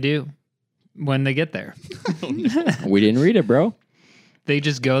what do when they get there? We didn't read it, bro. They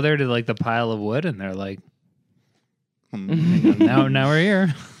just go there to like the pile of wood and they're like, now we're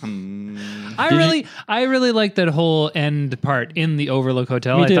here. I really like that whole end part in the Overlook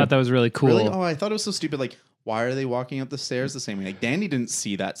Hotel. Me I too. thought that was really cool. Really? Oh, I thought it was so stupid. Like, why are they walking up the stairs the same way? Like, Danny didn't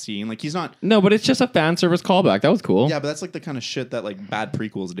see that scene. Like, he's not. No, but it's just a fan service callback. That was cool. Yeah, but that's like the kind of shit that like bad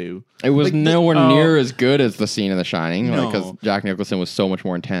prequels do. It was Like, nowhere oh. near as good as the scene in The Shining No. because Jack Nicholson was so much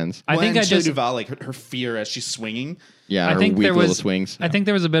more intense. I think and I Shelley just Duvall, like her fear as she's swinging. Yeah, I her think weak there little was swings. I think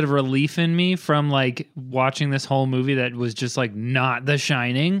there was a bit of relief in me from like watching this whole movie that was just like not The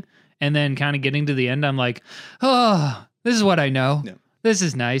Shining, and then kind of getting to the end. I'm like, oh, this is what I know. Yeah. This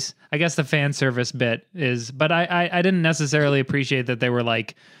is nice. I guess the fan service bit is, but I didn't necessarily appreciate that they were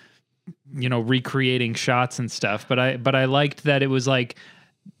like, recreating shots and stuff. But I liked that it was like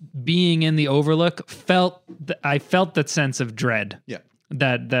being in the Overlook. I felt that sense of dread. Yeah.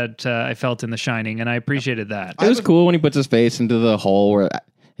 That I felt in The Shining, and I appreciated that. It was cool when he puts his face into the hole where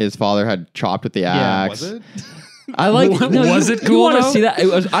his father had chopped with the axe. Was it? I like. Was it You cool, want to though? see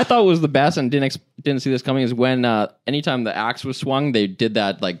that? I thought it was the best, and didn't see this coming. Is when anytime the axe was swung, they did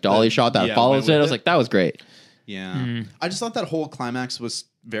that like dolly shot that yeah, follows went it. I with was it. like, that was great. Yeah. I just thought that whole climax was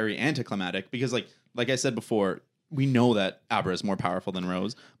very anticlimactic because like I said before, we know that Abra is more powerful than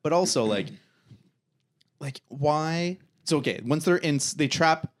Rose, but also like why? So okay, once they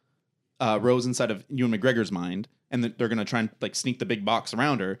trap Rose inside of Ewan McGregor's mind, and they're gonna try and like sneak the big box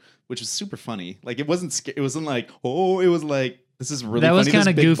around her, which is super funny. Like it wasn't like oh, it was like this is really That was funny. This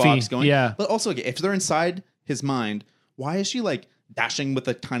kinda big goofy, box going. yeah. But also, okay, if they're inside his mind, why is she like dashing with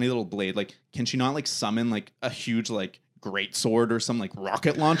a tiny little blade? Like, can she not like summon like a huge like great sword or some like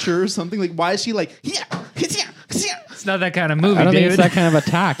rocket launcher or something? Like, why is she like It's not that kind of movie, I don't think dude. it's that kind of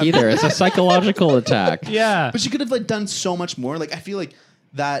attack either. It's a psychological attack. Yeah. But she could have like done so much more. Like, I feel like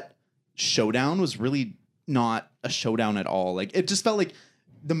that showdown was really not a showdown at all. Like, it just felt like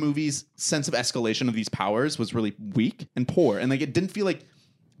the movie's sense of escalation of these powers was really weak and poor, and like it didn't feel like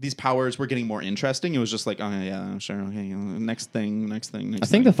these powers were getting more interesting. It was just like, oh yeah, sure, okay, next thing. I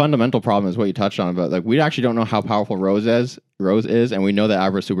think the fundamental problem is what you touched on about like we actually don't know how powerful Rose is, and we know that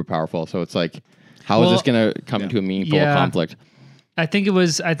Abra's super powerful. So it's like, how is Well, this going to come into a meaningful conflict? I think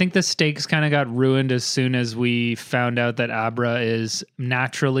the stakes kind of got ruined as soon as we found out that Abra is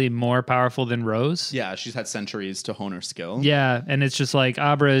naturally more powerful than Rose. Yeah, she's had centuries to hone her skill. Yeah, and it's just like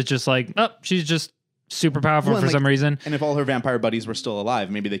Abra is just like, oh, she's just super powerful Well, for and, some like, reason. And if all her vampire buddies were still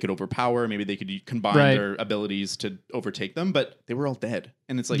alive, maybe they could overpower, maybe they could combine Right. their abilities to overtake them, but they were all dead.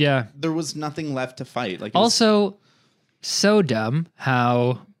 And it's like, Yeah. there was nothing left to fight. Like, it was- Also, so dumb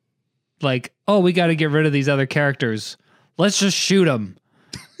how, like, oh, we got to get rid of these other characters. Let's just shoot them.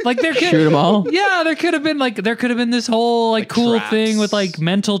 Like there could Shoot them all. Yeah, there could have been this whole like cool traps. thing with like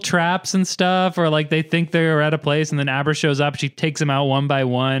mental traps and stuff, or like they think they're at a place and then Abra shows up, she takes them out one by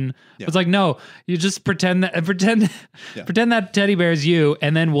one. Yeah. It's like, no, you just pretend that teddy bear's you,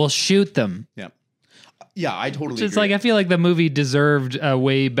 and then we'll shoot them. yeah. Yeah, I totally It's agree. like I feel like the movie deserved a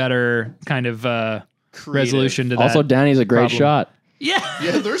way better kind of Creative. resolution to that. Also, Danny's a great problem. shot. Yeah.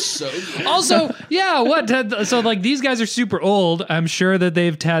 Yeah, they're so good. Also, yeah, what? So, like, these guys are super old. I'm sure that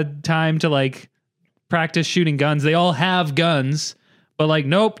they've had time to, like, practice shooting guns. They all have guns, but, like,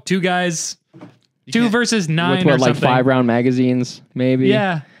 nope, two guys, two can't- versus nine With what, or like something. 5-round magazines, maybe?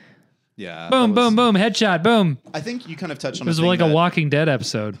 Yeah. Yeah. Boom, that was- boom, boom. Headshot, boom. I think you kind of touched on It was a thing like a that- Walking Dead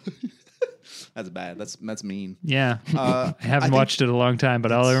episode. That's bad. That's mean. Yeah. I I haven't think watched it in a long time,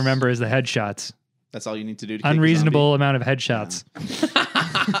 but all I remember is the headshots. That's all you need to do to kick a Unreasonable amount of headshots.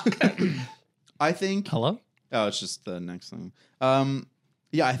 zombie. I think. Hello? Oh, it's just the next thing.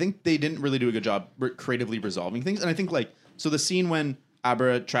 Yeah, I think they didn't really do a good job creatively resolving things, and I think like so the scene when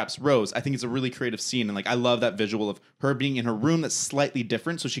Abra traps Rose, I think it's a really creative scene, and like I love that visual of her being in her room that's slightly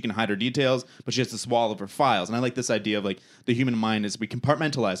different, so she can hide her details, but she has this wall of her files, and I like this idea of like the human mind is we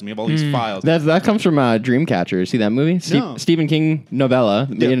compartmentalize, and we have all these files. That comes from Dreamcatcher. See that movie? No. Stephen King novella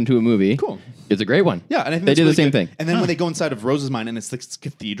made it into a movie. Cool. It's a great one. Yeah, and I think they that's did really the same good. thing. And then when they go inside of Rose's mind and it's this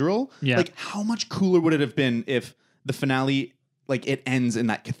cathedral, Yeah. like how much cooler would it have been if the finale, like it ends in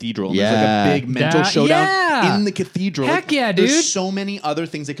that cathedral? And Yeah. There's like a big mental That- showdown yeah. in the cathedral. Heck Like, yeah, There's dude. so many other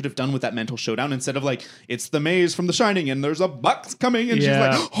things they could have done with that mental showdown instead of like it's the maze from The Shining and there's a box coming and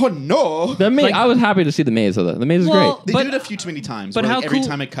Yeah. she's like, oh no. The maze, Like- I was happy to see the maze. The maze is Well, They But- did it a few too many times. but Where, how like, every cool-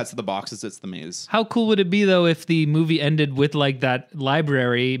 time it cuts to the boxes, it's the maze. How cool would it be though if the movie ended with like that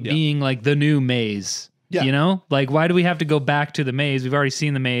library being like the new maze? Yeah. You know? Like why do we have to go back to the maze? We've already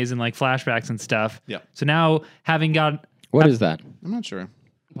seen the maze and like flashbacks and stuff. Yeah. So now having got What is that? I'm not sure.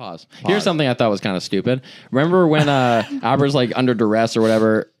 Pause. Here's something I thought was kind of stupid. Remember when Abra's like under duress or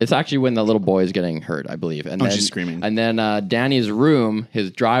whatever? It's actually when the little boy is getting hurt, I believe. And then she's screaming. And then Danny's room, his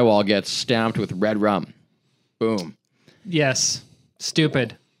drywall gets stamped with red rum. Boom. yes.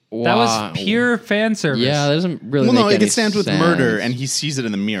 Stupid. That Wow. was pure fan service. Yeah, that doesn't really. Well, make no, it any gets stamped with sense. murder and he sees it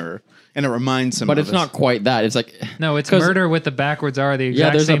in the mirror and it reminds him But of it's his- not quite that. It's like No, it's 'cause- murder with the backwards R. The exact Yeah,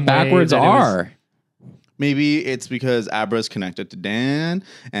 there's a same way backwards that it was- R. Maybe it's because Abra's connected to Dan,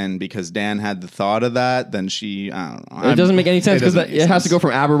 and because Dan had the thought of that, then she. I don't know. It doesn't make any sense because doesn't make it has to sense. go from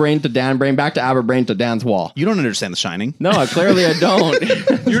Abra brain to Dan brain back to Abra brain to Dan's wall. You don't understand The Shining. No, clearly I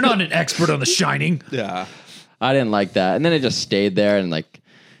don't. You're not an expert on The Shining. Yeah. I didn't like that, and then it just stayed there and like,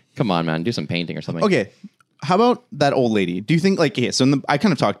 come on, man, do some painting or something. Okay. How about that old lady? Do you think like so? I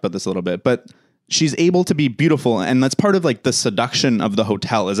kind of talked about this a little bit, but she's able to be beautiful, and that's part of like the seduction of the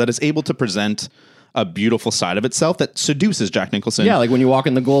hotel is that it's able to present a beautiful side of itself that seduces Jack Nicholson. Yeah, like when you walk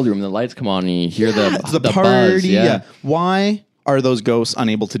in the gold room, the lights come on and you hear It's the the party. buzz. Yeah. Why are those ghosts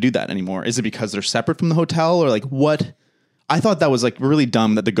unable to do that anymore? Is it because they're separate from the hotel, or like what? I thought that was like really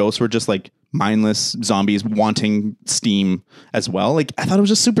dumb that the ghosts were just like mindless zombies wanting steam as well. Like I thought it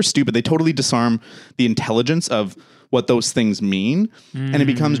was just super stupid. They totally disarm the intelligence of what those things mean, and it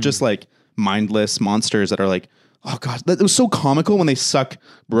becomes just like mindless monsters that are like, oh god, that it was so comical when they suck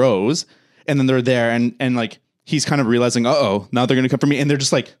Rose, and then they're there and like. He's kind of realizing, uh-oh, now they're going to come for me. And they're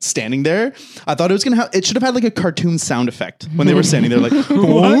just like standing there. I thought it was going to have, it should have had like a cartoon sound effect when they were standing there like,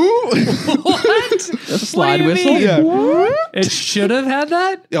 What? Just a slide do you whistle. mean? yeah. It should have had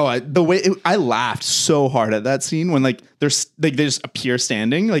that? Oh, I laughed so hard at that scene when like they just appear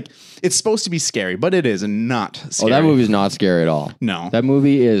standing. Like it's supposed to be scary, but it is not Oh, scary. that movie's not scary at all. No. That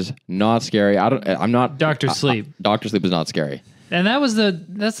movie is not scary. I'm not. Dr. Sleep. Dr. Sleep is not scary. And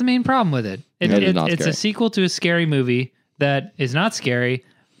that's the main problem with it. It is not it's scary. a sequel to a scary movie that is not scary,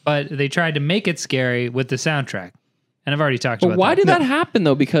 but they tried to make it scary with the soundtrack. And I've already talked But about why that. did that happen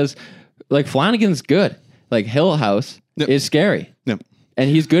though? Because like Flanagan's good. Like Hill House Yep. is scary, Yep. and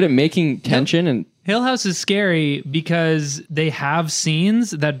he's good at making tension. And Hill House is scary because they have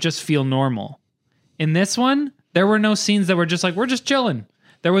scenes that just feel normal. In this one, there were no scenes that were just like, we're just chilling.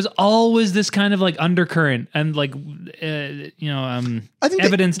 there was always this kind of like undercurrent and like I think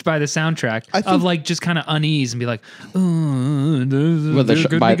evidenced by the soundtrack of like just kind of unease and be like, oh, Well, there's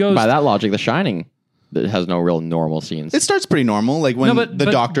could by be ghosts. that logic, The Shining that has no real normal scenes. It starts pretty normal, like when No, but- the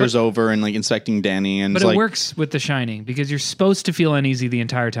but- doctor's over and like inspecting Danny, and But it's it like, works with The Shining because you're supposed to feel uneasy the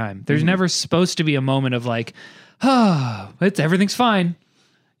entire time. There's never supposed to be a moment of like, everything's fine.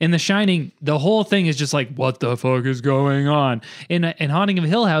 In The Shining, the whole thing is just like, what the fuck is going on? In Haunting of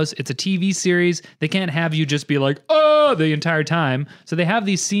Hill House, it's a TV series. They can't have you just be like, oh, the entire time. So they have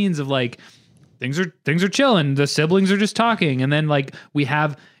these scenes of like, things are chilling. The siblings are just talking, and then like we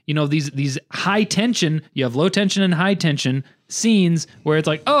have these high tension. You have low tension and high tension scenes where it's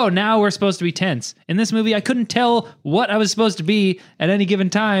like, oh, now we're supposed to be tense. In this movie, I couldn't tell what I was supposed to be at any given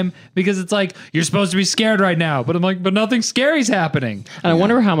time because it's like you're supposed to be scared right now, but I'm like, but nothing scary's happening. And I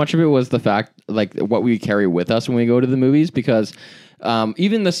wonder how much of it was the fact, like, what we carry with us when we go to the movies, because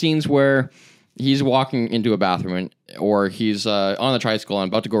even the scenes where he's walking into a bathroom or he's on the tricycle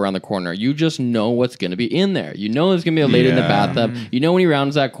and about to go around the corner, you just know what's going to be in there. You know there's going to be a lady in the bathtub. You know when he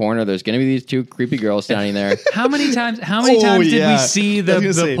rounds that corner, there's going to be these two creepy girls standing there. How many times Oh, did yeah. we see I was gonna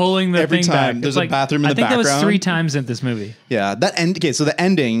the say, pulling the every thing time back? there's It's a bathroom in the I think that was background. 3 times in this movie. yeah, that end. Okay, so the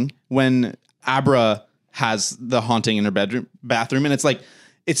ending when Abra has the haunting in her bathroom, and it's like,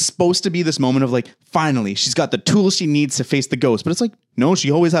 it's supposed to be this moment of like, finally, she's got the tools she needs to face the ghost. But it's like, no, she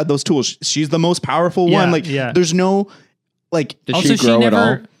always had those tools. She's the most powerful Yeah, one. Like, yeah. there's no, like, Did Also, she grow at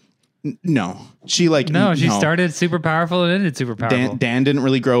all? no. She like, No, she started super powerful and ended super powerful. Dan didn't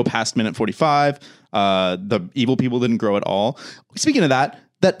really grow past minute 45. The evil people didn't grow at all. Speaking of that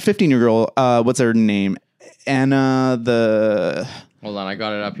 15-year-old girl, what's her name? Anna the Hold on, I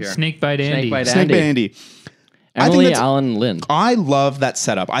got it up here. Snakebite Andy. Snakebite Snake Andy. Bait Andy. I think Emily that's- Allen Lind. I love that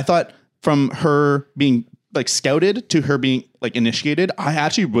setup. I thought from her being like scouted to her being like initiated, I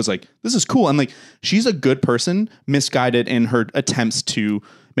actually was like, this is cool. And like, she's a good person, misguided in her attempts to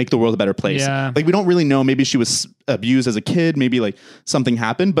make the world a better place. Yeah. Like, we don't really know. Maybe she was abused as a kid. Maybe like something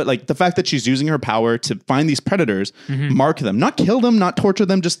happened. But like the fact that she's using her power to find these predators, mark them, not kill them, not torture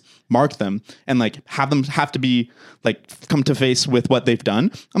them, just mark them and like have them have to be like come to face with what they've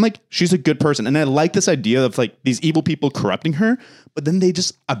done. I'm like, she's a good person. And I like this idea of like these evil people corrupting her, but then they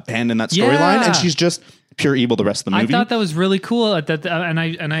just abandon that storyline Yeah. and she's just pure evil the rest of the I movie. thought that was really cool at that,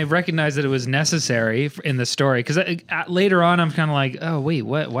 and I recognized that it was necessary in the story because later on I'm kind of like, oh wait,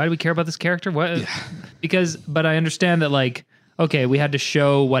 what? Why do we care about this character? What? But I understand that like, okay, we had to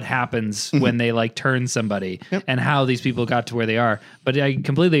show what happens when they like turn somebody and how these people got to where they are. But I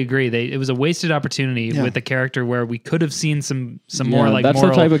completely agree. It was a wasted opportunity with the character where we could have seen some more like that's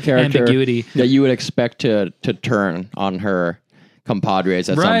moral the type of character ambiguity. that you would expect to turn on her compadres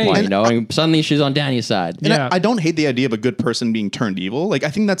at Right. some point, And and suddenly she's on Danny's side. And Yeah. I don't hate the idea of a good person being turned evil. Like, I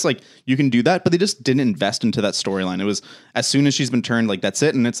think that's like, you can do that, but they just didn't invest into that storyline. It was as soon as she's been turned, like, that's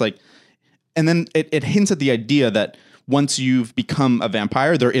it. And it's like, and then it hints at the idea that once you've become a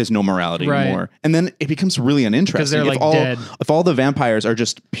vampire, there is no morality Right. anymore. And then it becomes really uninteresting. they're, like, dead. If all the vampires are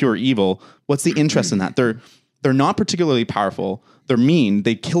just pure evil, what's the interest in that? They're not particularly powerful. They're mean.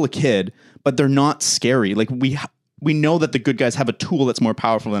 They kill a kid, but they're not scary. Like, we know that the good guys have a tool that's more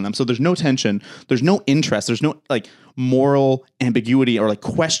powerful than them. So there's no tension. There's no interest. There's no like moral ambiguity or like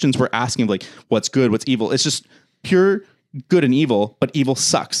questions we're asking of like what's good, what's evil. It's just pure good and evil, but evil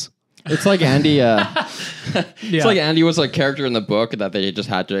sucks. It's like Andy. Yeah. It's like Andy was a character in the book that they just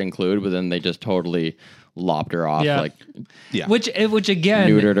had to include, but then they just totally lopped her off, Yeah. like Yeah. Which again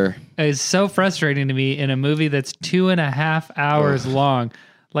neutered her. is so frustrating to me in a movie that's 2.5 hours long.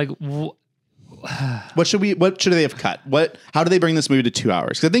 Like, What should they have cut? How do they bring this movie to 2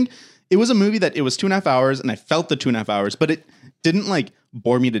 hours? 'Cause I think it was a movie that it was 2.5 hours and I felt the 2.5 hours, but it didn't like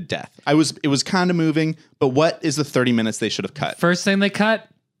bore me to death. It was kind of moving, but what is the 30 minutes they should have cut? first thing they cut,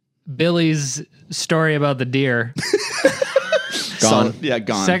 Billy's story about the deer. Gone. Yeah,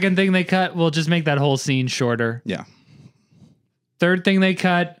 gone. Second thing they cut, we'll just make that whole scene shorter. Yeah. Third thing they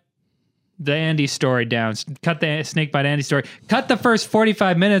cut, the Andy story down. Cut the Snakebite Andy story. Cut the first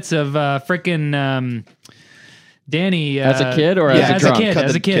 45 minutes of frickin' Danny As a kid or as a as drunk? a kid, Cut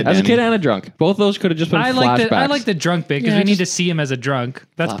as the a kid. kid As a Danny. kid and a drunk. Both those could have just been I flashbacks. like the drunk bit because Yeah, we need just- to see him as a drunk.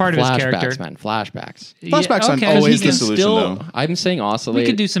 That's part of his character. Flashbacks, man. Flashbacks. Flashbacks aren't okay. always He the can solution, still, though. I'm saying oscillate We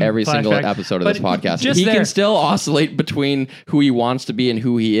could do some every single flashback, episode of but this podcast. just He there. can still oscillate between who he wants to be and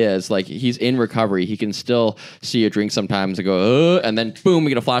who he is. Like, he's in recovery. He can still see a drink sometimes and go, and then boom, we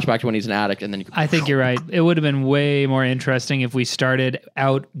get a flashback to when he's an addict. And then I think you're right. It would have been way more interesting if we started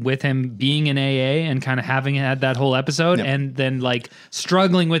out with him being in AA and kind of having had that whole episode Yep. and then like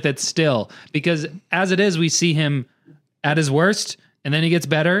struggling with it still. Because as it is, we see him at his worst, and then he gets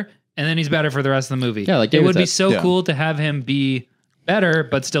better, and then he's better for the rest of the movie. Yeah, like it David would be said. so Yeah. cool to have him be better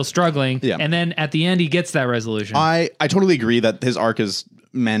but still struggling. Yeah. And then at the end he gets that resolution. I totally agree that his arc is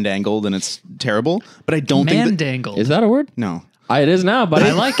mandangled and it's terrible, but I don't think that, dangled. Is that a word? no. It is now, but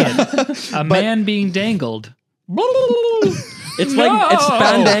I like it. A man being dangled. It's like it's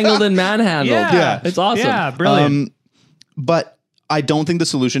spandangled and manhandled. Yeah. It's awesome. Yeah, brilliant. But I don't think the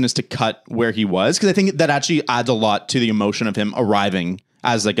solution is to cut where he was, because I think that actually adds a lot to the emotion of him arriving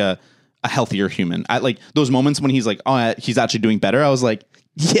as like a healthier human. At like those moments when he's like, oh, he's actually doing better. I was like,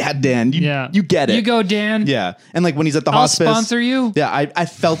 yeah, Dan, you get it. You go, Dan. Yeah. And like when he's at the I'll hospice. sponsor you. Yeah, I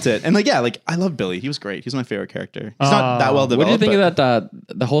felt it. And like, yeah, like I love Billy. He was great. He's my favorite character. He's not that well developed. What do you think but- of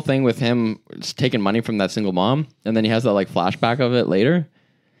that? The whole thing with him taking money from that single mom, and then he has that like flashback of it later.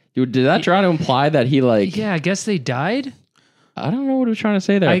 Did that try to imply that he like? Yeah, I guess they died. I don't know what he was trying to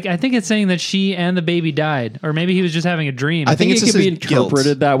say there. I think it's saying that she and the baby died, or maybe he was just having a dream. I think it it's could just be his guilt.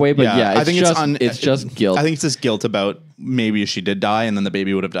 interpreted that way, but yeah, I think it's just guilt. I think it's just guilt about maybe she did die and then the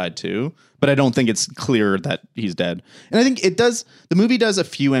baby would have died too. But I don't think it's clear that he's dead. And I think the movie does a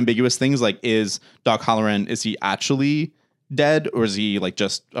few ambiguous things, like is Doc Halloran, is he actually dead or is he like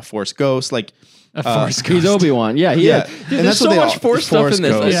just a Force ghost? Like a force He's ghost. Obi-Wan. Yeah, Yeah. Dude, And there's that's so what they much all- Force stuff Force in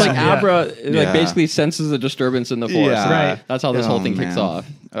this. ghosts. It's like Yeah. Abra Yeah. like basically senses a disturbance in the Force. Yeah. Right. That's how this whole Oh, thing kicks man. off.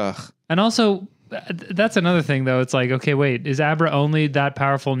 Ugh. And also, that's another thing, though. It's like, okay, wait, is Abra only that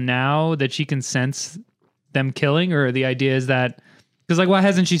powerful now that she can sense them killing? Or the idea is that, because like, why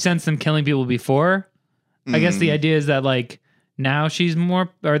hasn't she sensed them killing people before? I guess the idea is that like now she's more,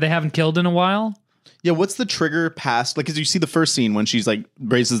 or they haven't killed in a while. Yeah, what's the trigger past? Like, because you see the first scene when she's like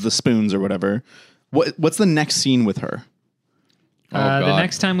raises the spoons or whatever. What's the next scene with her? Oh, The God.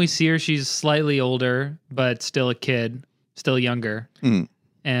 next time we see her, she's slightly older, but still a kid, still younger.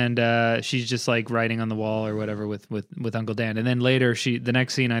 And she's just like writing on the wall or whatever with Uncle Dan. And then later, the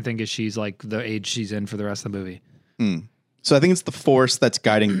next scene I think is she's like the age she's in for the rest of the movie. So I think it's the Force that's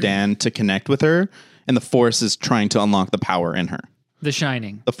guiding Dan to connect with her, and the Force is trying to unlock the power in her. The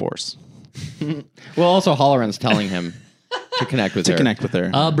Shining. The Force Well, also Halloran's telling him to connect with her. connect with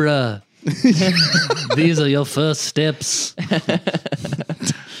her. Abra, these are your first steps.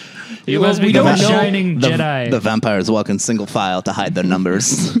 You Well, must be we the don't know- Shining Jedi. vampires walk in single file to hide their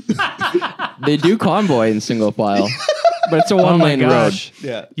numbers. They do convoy in single file, but it's a Oh my one-lane road. gosh.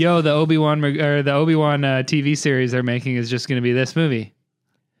 Yeah. Yo, the Obi-Wan TV series they're making is just going to be this movie.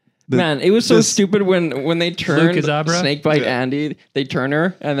 Man, it was so this- stupid when they turned Luke is Abra? Snakebite Yeah. Andy. They turn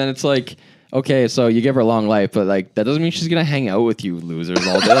her, and then it's like, okay, so you give her a long life, but like that doesn't mean she's gonna hang out with you losers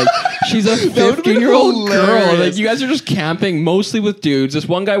all day. Like she's a would've been 15-year-old girl. hilarious. Like you guys are just camping mostly with dudes. This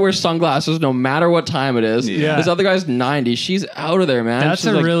one guy wears sunglasses no matter what time it is. Yeah. This other guy's 90. She's out of there, man. That's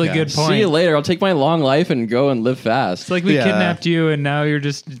She's a like, really yeah. good point. See you later. I'll take my long life and go and live fast. It's like we Yeah. kidnapped you, and now you're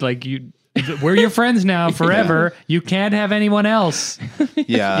just like you. We're your friends now forever. You can't have anyone else.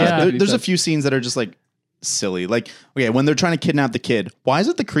 Yeah. Yeah. There's a few scenes that are just like silly. Like, okay, when they're trying to kidnap the kid, why is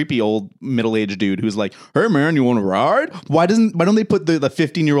it the creepy old middle-aged dude who's like, "Hey man, you want to ride?" Why don't they put the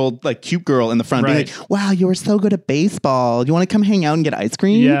 15-year-old like cute girl in the front being Right. like, "Wow, you were so good at baseball. You want to come hang out and get ice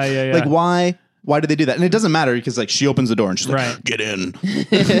cream?" Yeah, yeah, yeah. Like why did they do that? And it doesn't matter because like she opens the door and she's like, Right. "Get in."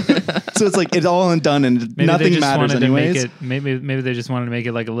 So it's like it's all done and Maybe they nothing just matters wanted to anyways. make it. Maybe they just wanted to make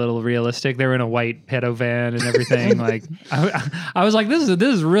it like a little realistic. They were in a white pedo van and everything. Like I was like, this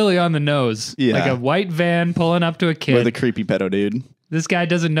is really on the nose. Yeah. Like a white van pulling up to a With kid. a creepy pedo dude. This guy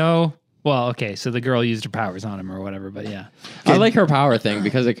doesn't know. Well, okay, so the girl used her powers on him or whatever. But yeah, I like her power thing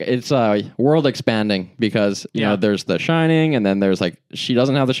because it's world expanding because you Yeah. know there's the Shining and then there's like she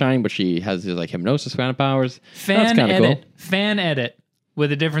doesn't have the Shining but she has these like hypnosis kind of powers. That's fan kind of edit, cool. fan edit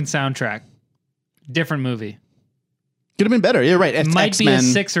with a different soundtrack, different movie. Could have been better. You're right. It It's might be a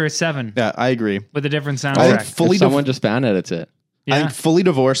X-Men. 6 or a 7 Yeah, I agree. with a different I soundtrack. think fully If someone just fan edits it. Yeah. I think fully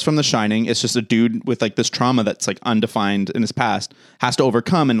divorced from The Shining, it's just a dude with like this trauma that's like undefined in his past, has to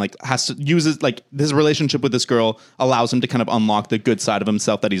overcome and like has to use his like his relationship with this girl allows him to kind of unlock the good side of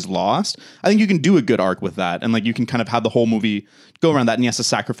himself that he's lost. I think you can do a good arc with that, and like you can kind of have the whole movie go around that, and he has to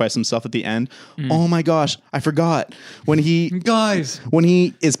sacrifice himself at the end. Oh my gosh, I forgot when he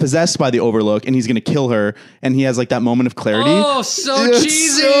is possessed by the Overlook and he's gonna kill her, and he has like that moment of clarity. Oh, so It's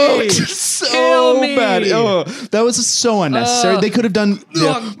cheesy! so Kill me! bad. Oh, that was so unnecessary. They could have done.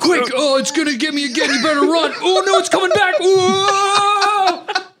 Yeah. Quick! Oh, it's gonna get me again. You better run! Oh no, it's coming back! Oh,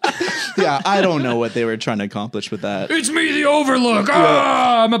 Yeah, I don't know what they were trying to accomplish with that. it's me, the Overlook!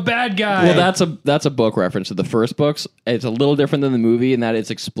 Ah, I'm a bad guy. Well, that's a book reference to the first books. It's a little different than the movie in that it's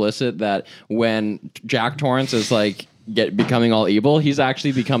explicit that when Jack Torrance is like, becoming all evil. He's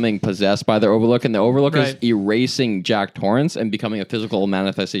actually becoming possessed by the Overlook, and the Overlook is Right. erasing Jack Torrance and becoming a physical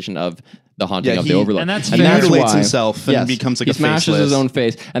manifestation of the haunting Yeah, of he- the Overlook. And that's He fair. mutilates himself and becomes like he a smashes his faceless. own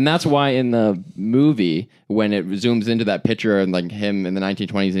face, and that's why in the movie when it zooms into that picture and like him in the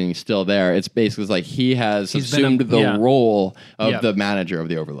 1920s and he's still there, it's basically like he has He's been assumed a- the yeah. role of Yeah. the manager of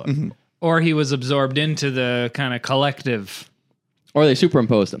the Overlook, Or he was absorbed into the kind of collective. or they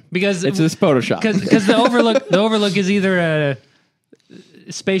superimposed him Because it's this Photoshop. because the Overlook is either a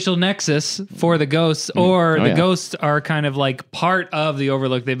spatial nexus for the ghosts, or Oh, the yeah. ghosts are kind of like part of the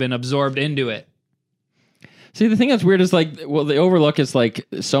Overlook. They've been absorbed into it. See, the thing that's weird is like, well, the Overlook is like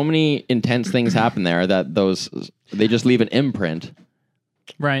so many intense things happen there that they just leave an imprint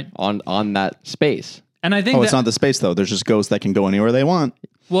Right. on that space. And I think Oh, it's that, not the space though. There's just ghosts that can go anywhere they want.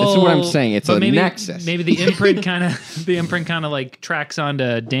 well, This is what I'm saying. It's but a maybe, nexus. Maybe the imprint kind of like tracks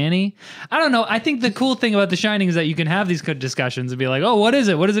onto Danny. I don't know. I think the cool thing about The Shining is that you can have these good discussions and be like, oh, what is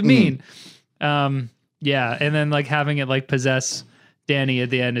it? What does it mean? Yeah. And then like having it like possess Danny at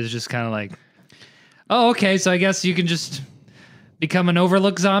the end is just kind of like, oh, okay. So I guess you can just become an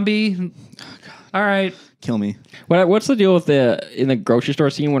Overlook zombie. All right. Kill me. What's the deal with in the grocery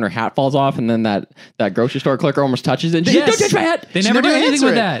store scene when her hat falls off and then that grocery store clerk almost touches it? And she's like, Yes. don't touch my hat. They She never do anything answer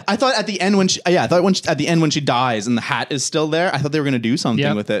with it. that. I thought at the end at the end when she dies and the hat is still there, I thought they were going to do something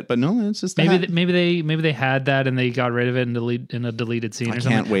Yep. with it, but no, it's just the Maybe hat. maybe they had that and they got rid of it in a deleted scene or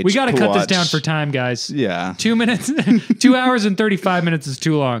something. can't wait We got to to cut this watch. down for time, guys. Yeah. 2 minutes, 2 hours and 35 minutes is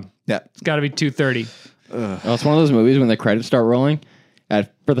too long. Yeah. It's got to be 2:30. Oh, it's one of those movies when the credits start rolling.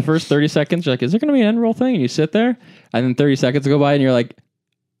 For the first 30 seconds, you're like, is there going to be an end roll thing? And you sit there, and then 30 seconds go by, and you're like,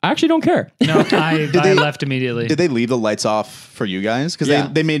 I actually don't care. No, I they- left immediately. Did they leave the lights off for you guys? Because Yeah.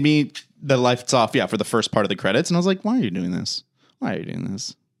 they made me the lights off, for the first part of the credits, and I was like, why are you doing this? Why are you doing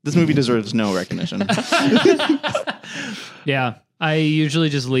this? This movie deserves no recognition. Yeah, I usually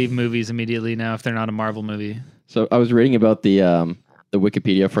just leave movies immediately now if they're not a Marvel movie. So I was reading about the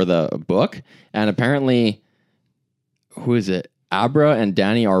Wikipedia for the book, and apparently, who is it? Abra and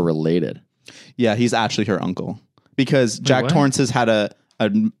Danny are related. Yeah, he's actually her uncle because Jack what? Torrance has had a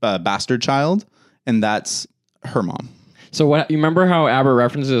bastard child, and that's her mom. So what you remember how Abra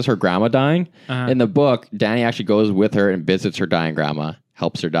references her grandma dying? Uh-huh. In the book, Danny actually goes with her and visits her dying grandma,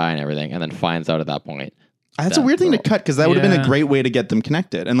 helps her die and everything, and then finds out at that point. That's a That weird thing to girl. cut because that would have been Yeah. a great way to get them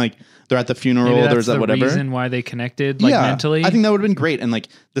connected. And like they're at the funeral, Maybe that's there's that the whatever. reason why they connected, like mentally. I think that would have been great, and like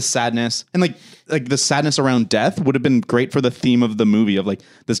the sadness, and like the sadness around death would have been great for the theme of the movie of like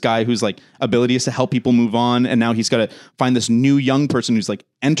this guy whose like ability is to help people move on, and now he's got to find this new young person who's like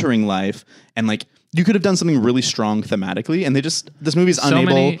entering life, and like you could have done something really strong thematically, and this movie is So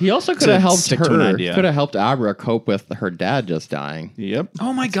unable. many- He also could to have helped stick to an her. idea. Could have helped Abra cope with her dad just dying. Yep.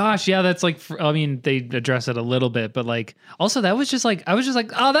 Oh my gosh, yeah, that's like, I mean, they address it a little bit, but like, also that was just like, I was just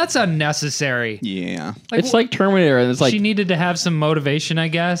like, oh, that's unnecessary. Yeah. It's like Terminator, and it's like she needed to have some motivation, I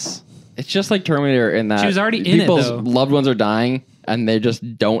guess. it's just like Terminator in that She was already in it, people's though. loved ones are dying, and they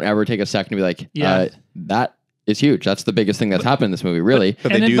just don't ever take a second to be like, Yeah. that is huge. That's the biggest thing that's happened in this movie, really.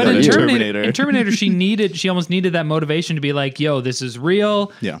 But they do but that in in Terminator, Terminator. in Terminator, she almost needed that motivation to be like, yo, this is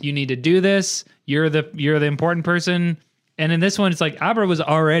real. Yeah. You need to do this. You're the important person. And in this one, it's like Abra was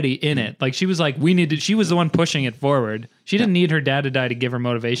already in it. Like she was like, she was the one pushing it forward. She didn't need her dad to die to give her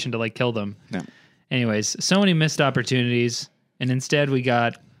motivation to like kill them. Yeah. Anyways, so many missed opportunities. And instead we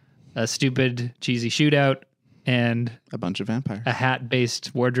got a stupid, cheesy shootout and A bunch of vampires. a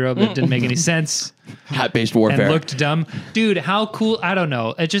hat-based wardrobe that didn't make any sense Hat-based and warfare. looked dumb. Dude, how cool. I don't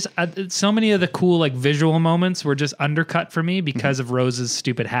know. It just, so many of the cool like visual moments were just undercut for me because of Rose's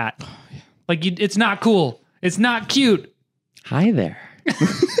stupid hat. Like, it's not cool. It's not cute. Hi there.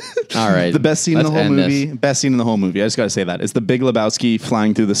 All right. The best scene in the let's whole end movie. this. Best scene in the whole movie. I just got to say that. It's the Big Lebowski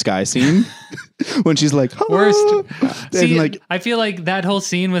flying through the sky scene when she's like, "Ah," Worst. and See, like I feel like that whole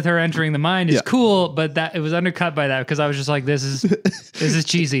scene with her entering the mine is Yeah. cool, but that it was undercut by that because I was just like, this is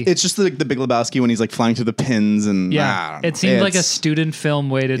cheesy. it's just like the Big Lebowski when he's like flying through the pins and I Yeah, don't know. it seemed like a It's- student film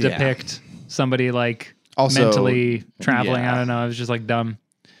way to Yeah. depict somebody like Also, mentally traveling. yeah. I don't know. It was just like dumb.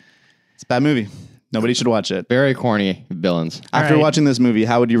 It's a bad movie. Nobody should watch it. Very corny villains. After right. watching this movie,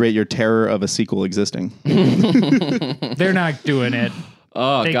 how would you rate your terror of a sequel existing? They're not doing it.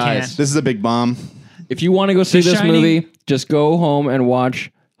 Oh, They guys. can't. This is a big bomb. If you want to go see The this Shining- movie, just go home and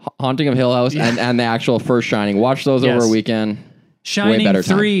watch Haunting of Hill House and the actual first Shining. Watch those Yes. over a weekend. Shining better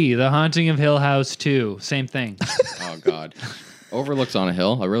time. 3, The Haunting of Hill House 2, same thing. Oh, God. Overlooks on a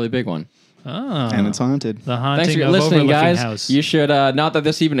hill, a really big one. Oh, and it's haunted. the haunting Thanks for of listening, Overlooking guys. House. You should, not that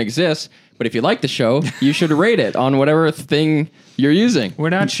this even exists, but if you like the show, you should rate it on whatever thing you're using. We're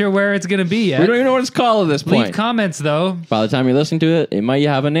not sure where it's going to be yet. We don't even know what it's called at this Leave point. comments, though. By the time you listen to it, it might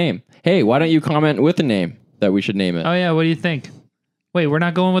have a name. Hey, why don't you comment with a name that we should name it? Oh, yeah. What do you think? Wait, we're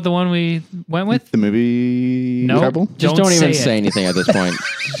not going with the one we went with? The movie Nope. Trouble? Just don't don't even say it. say anything at this point.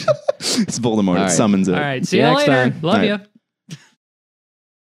 It's Voldemort. All It right. summons it. All right. See See you you next later. time. Love All you. right.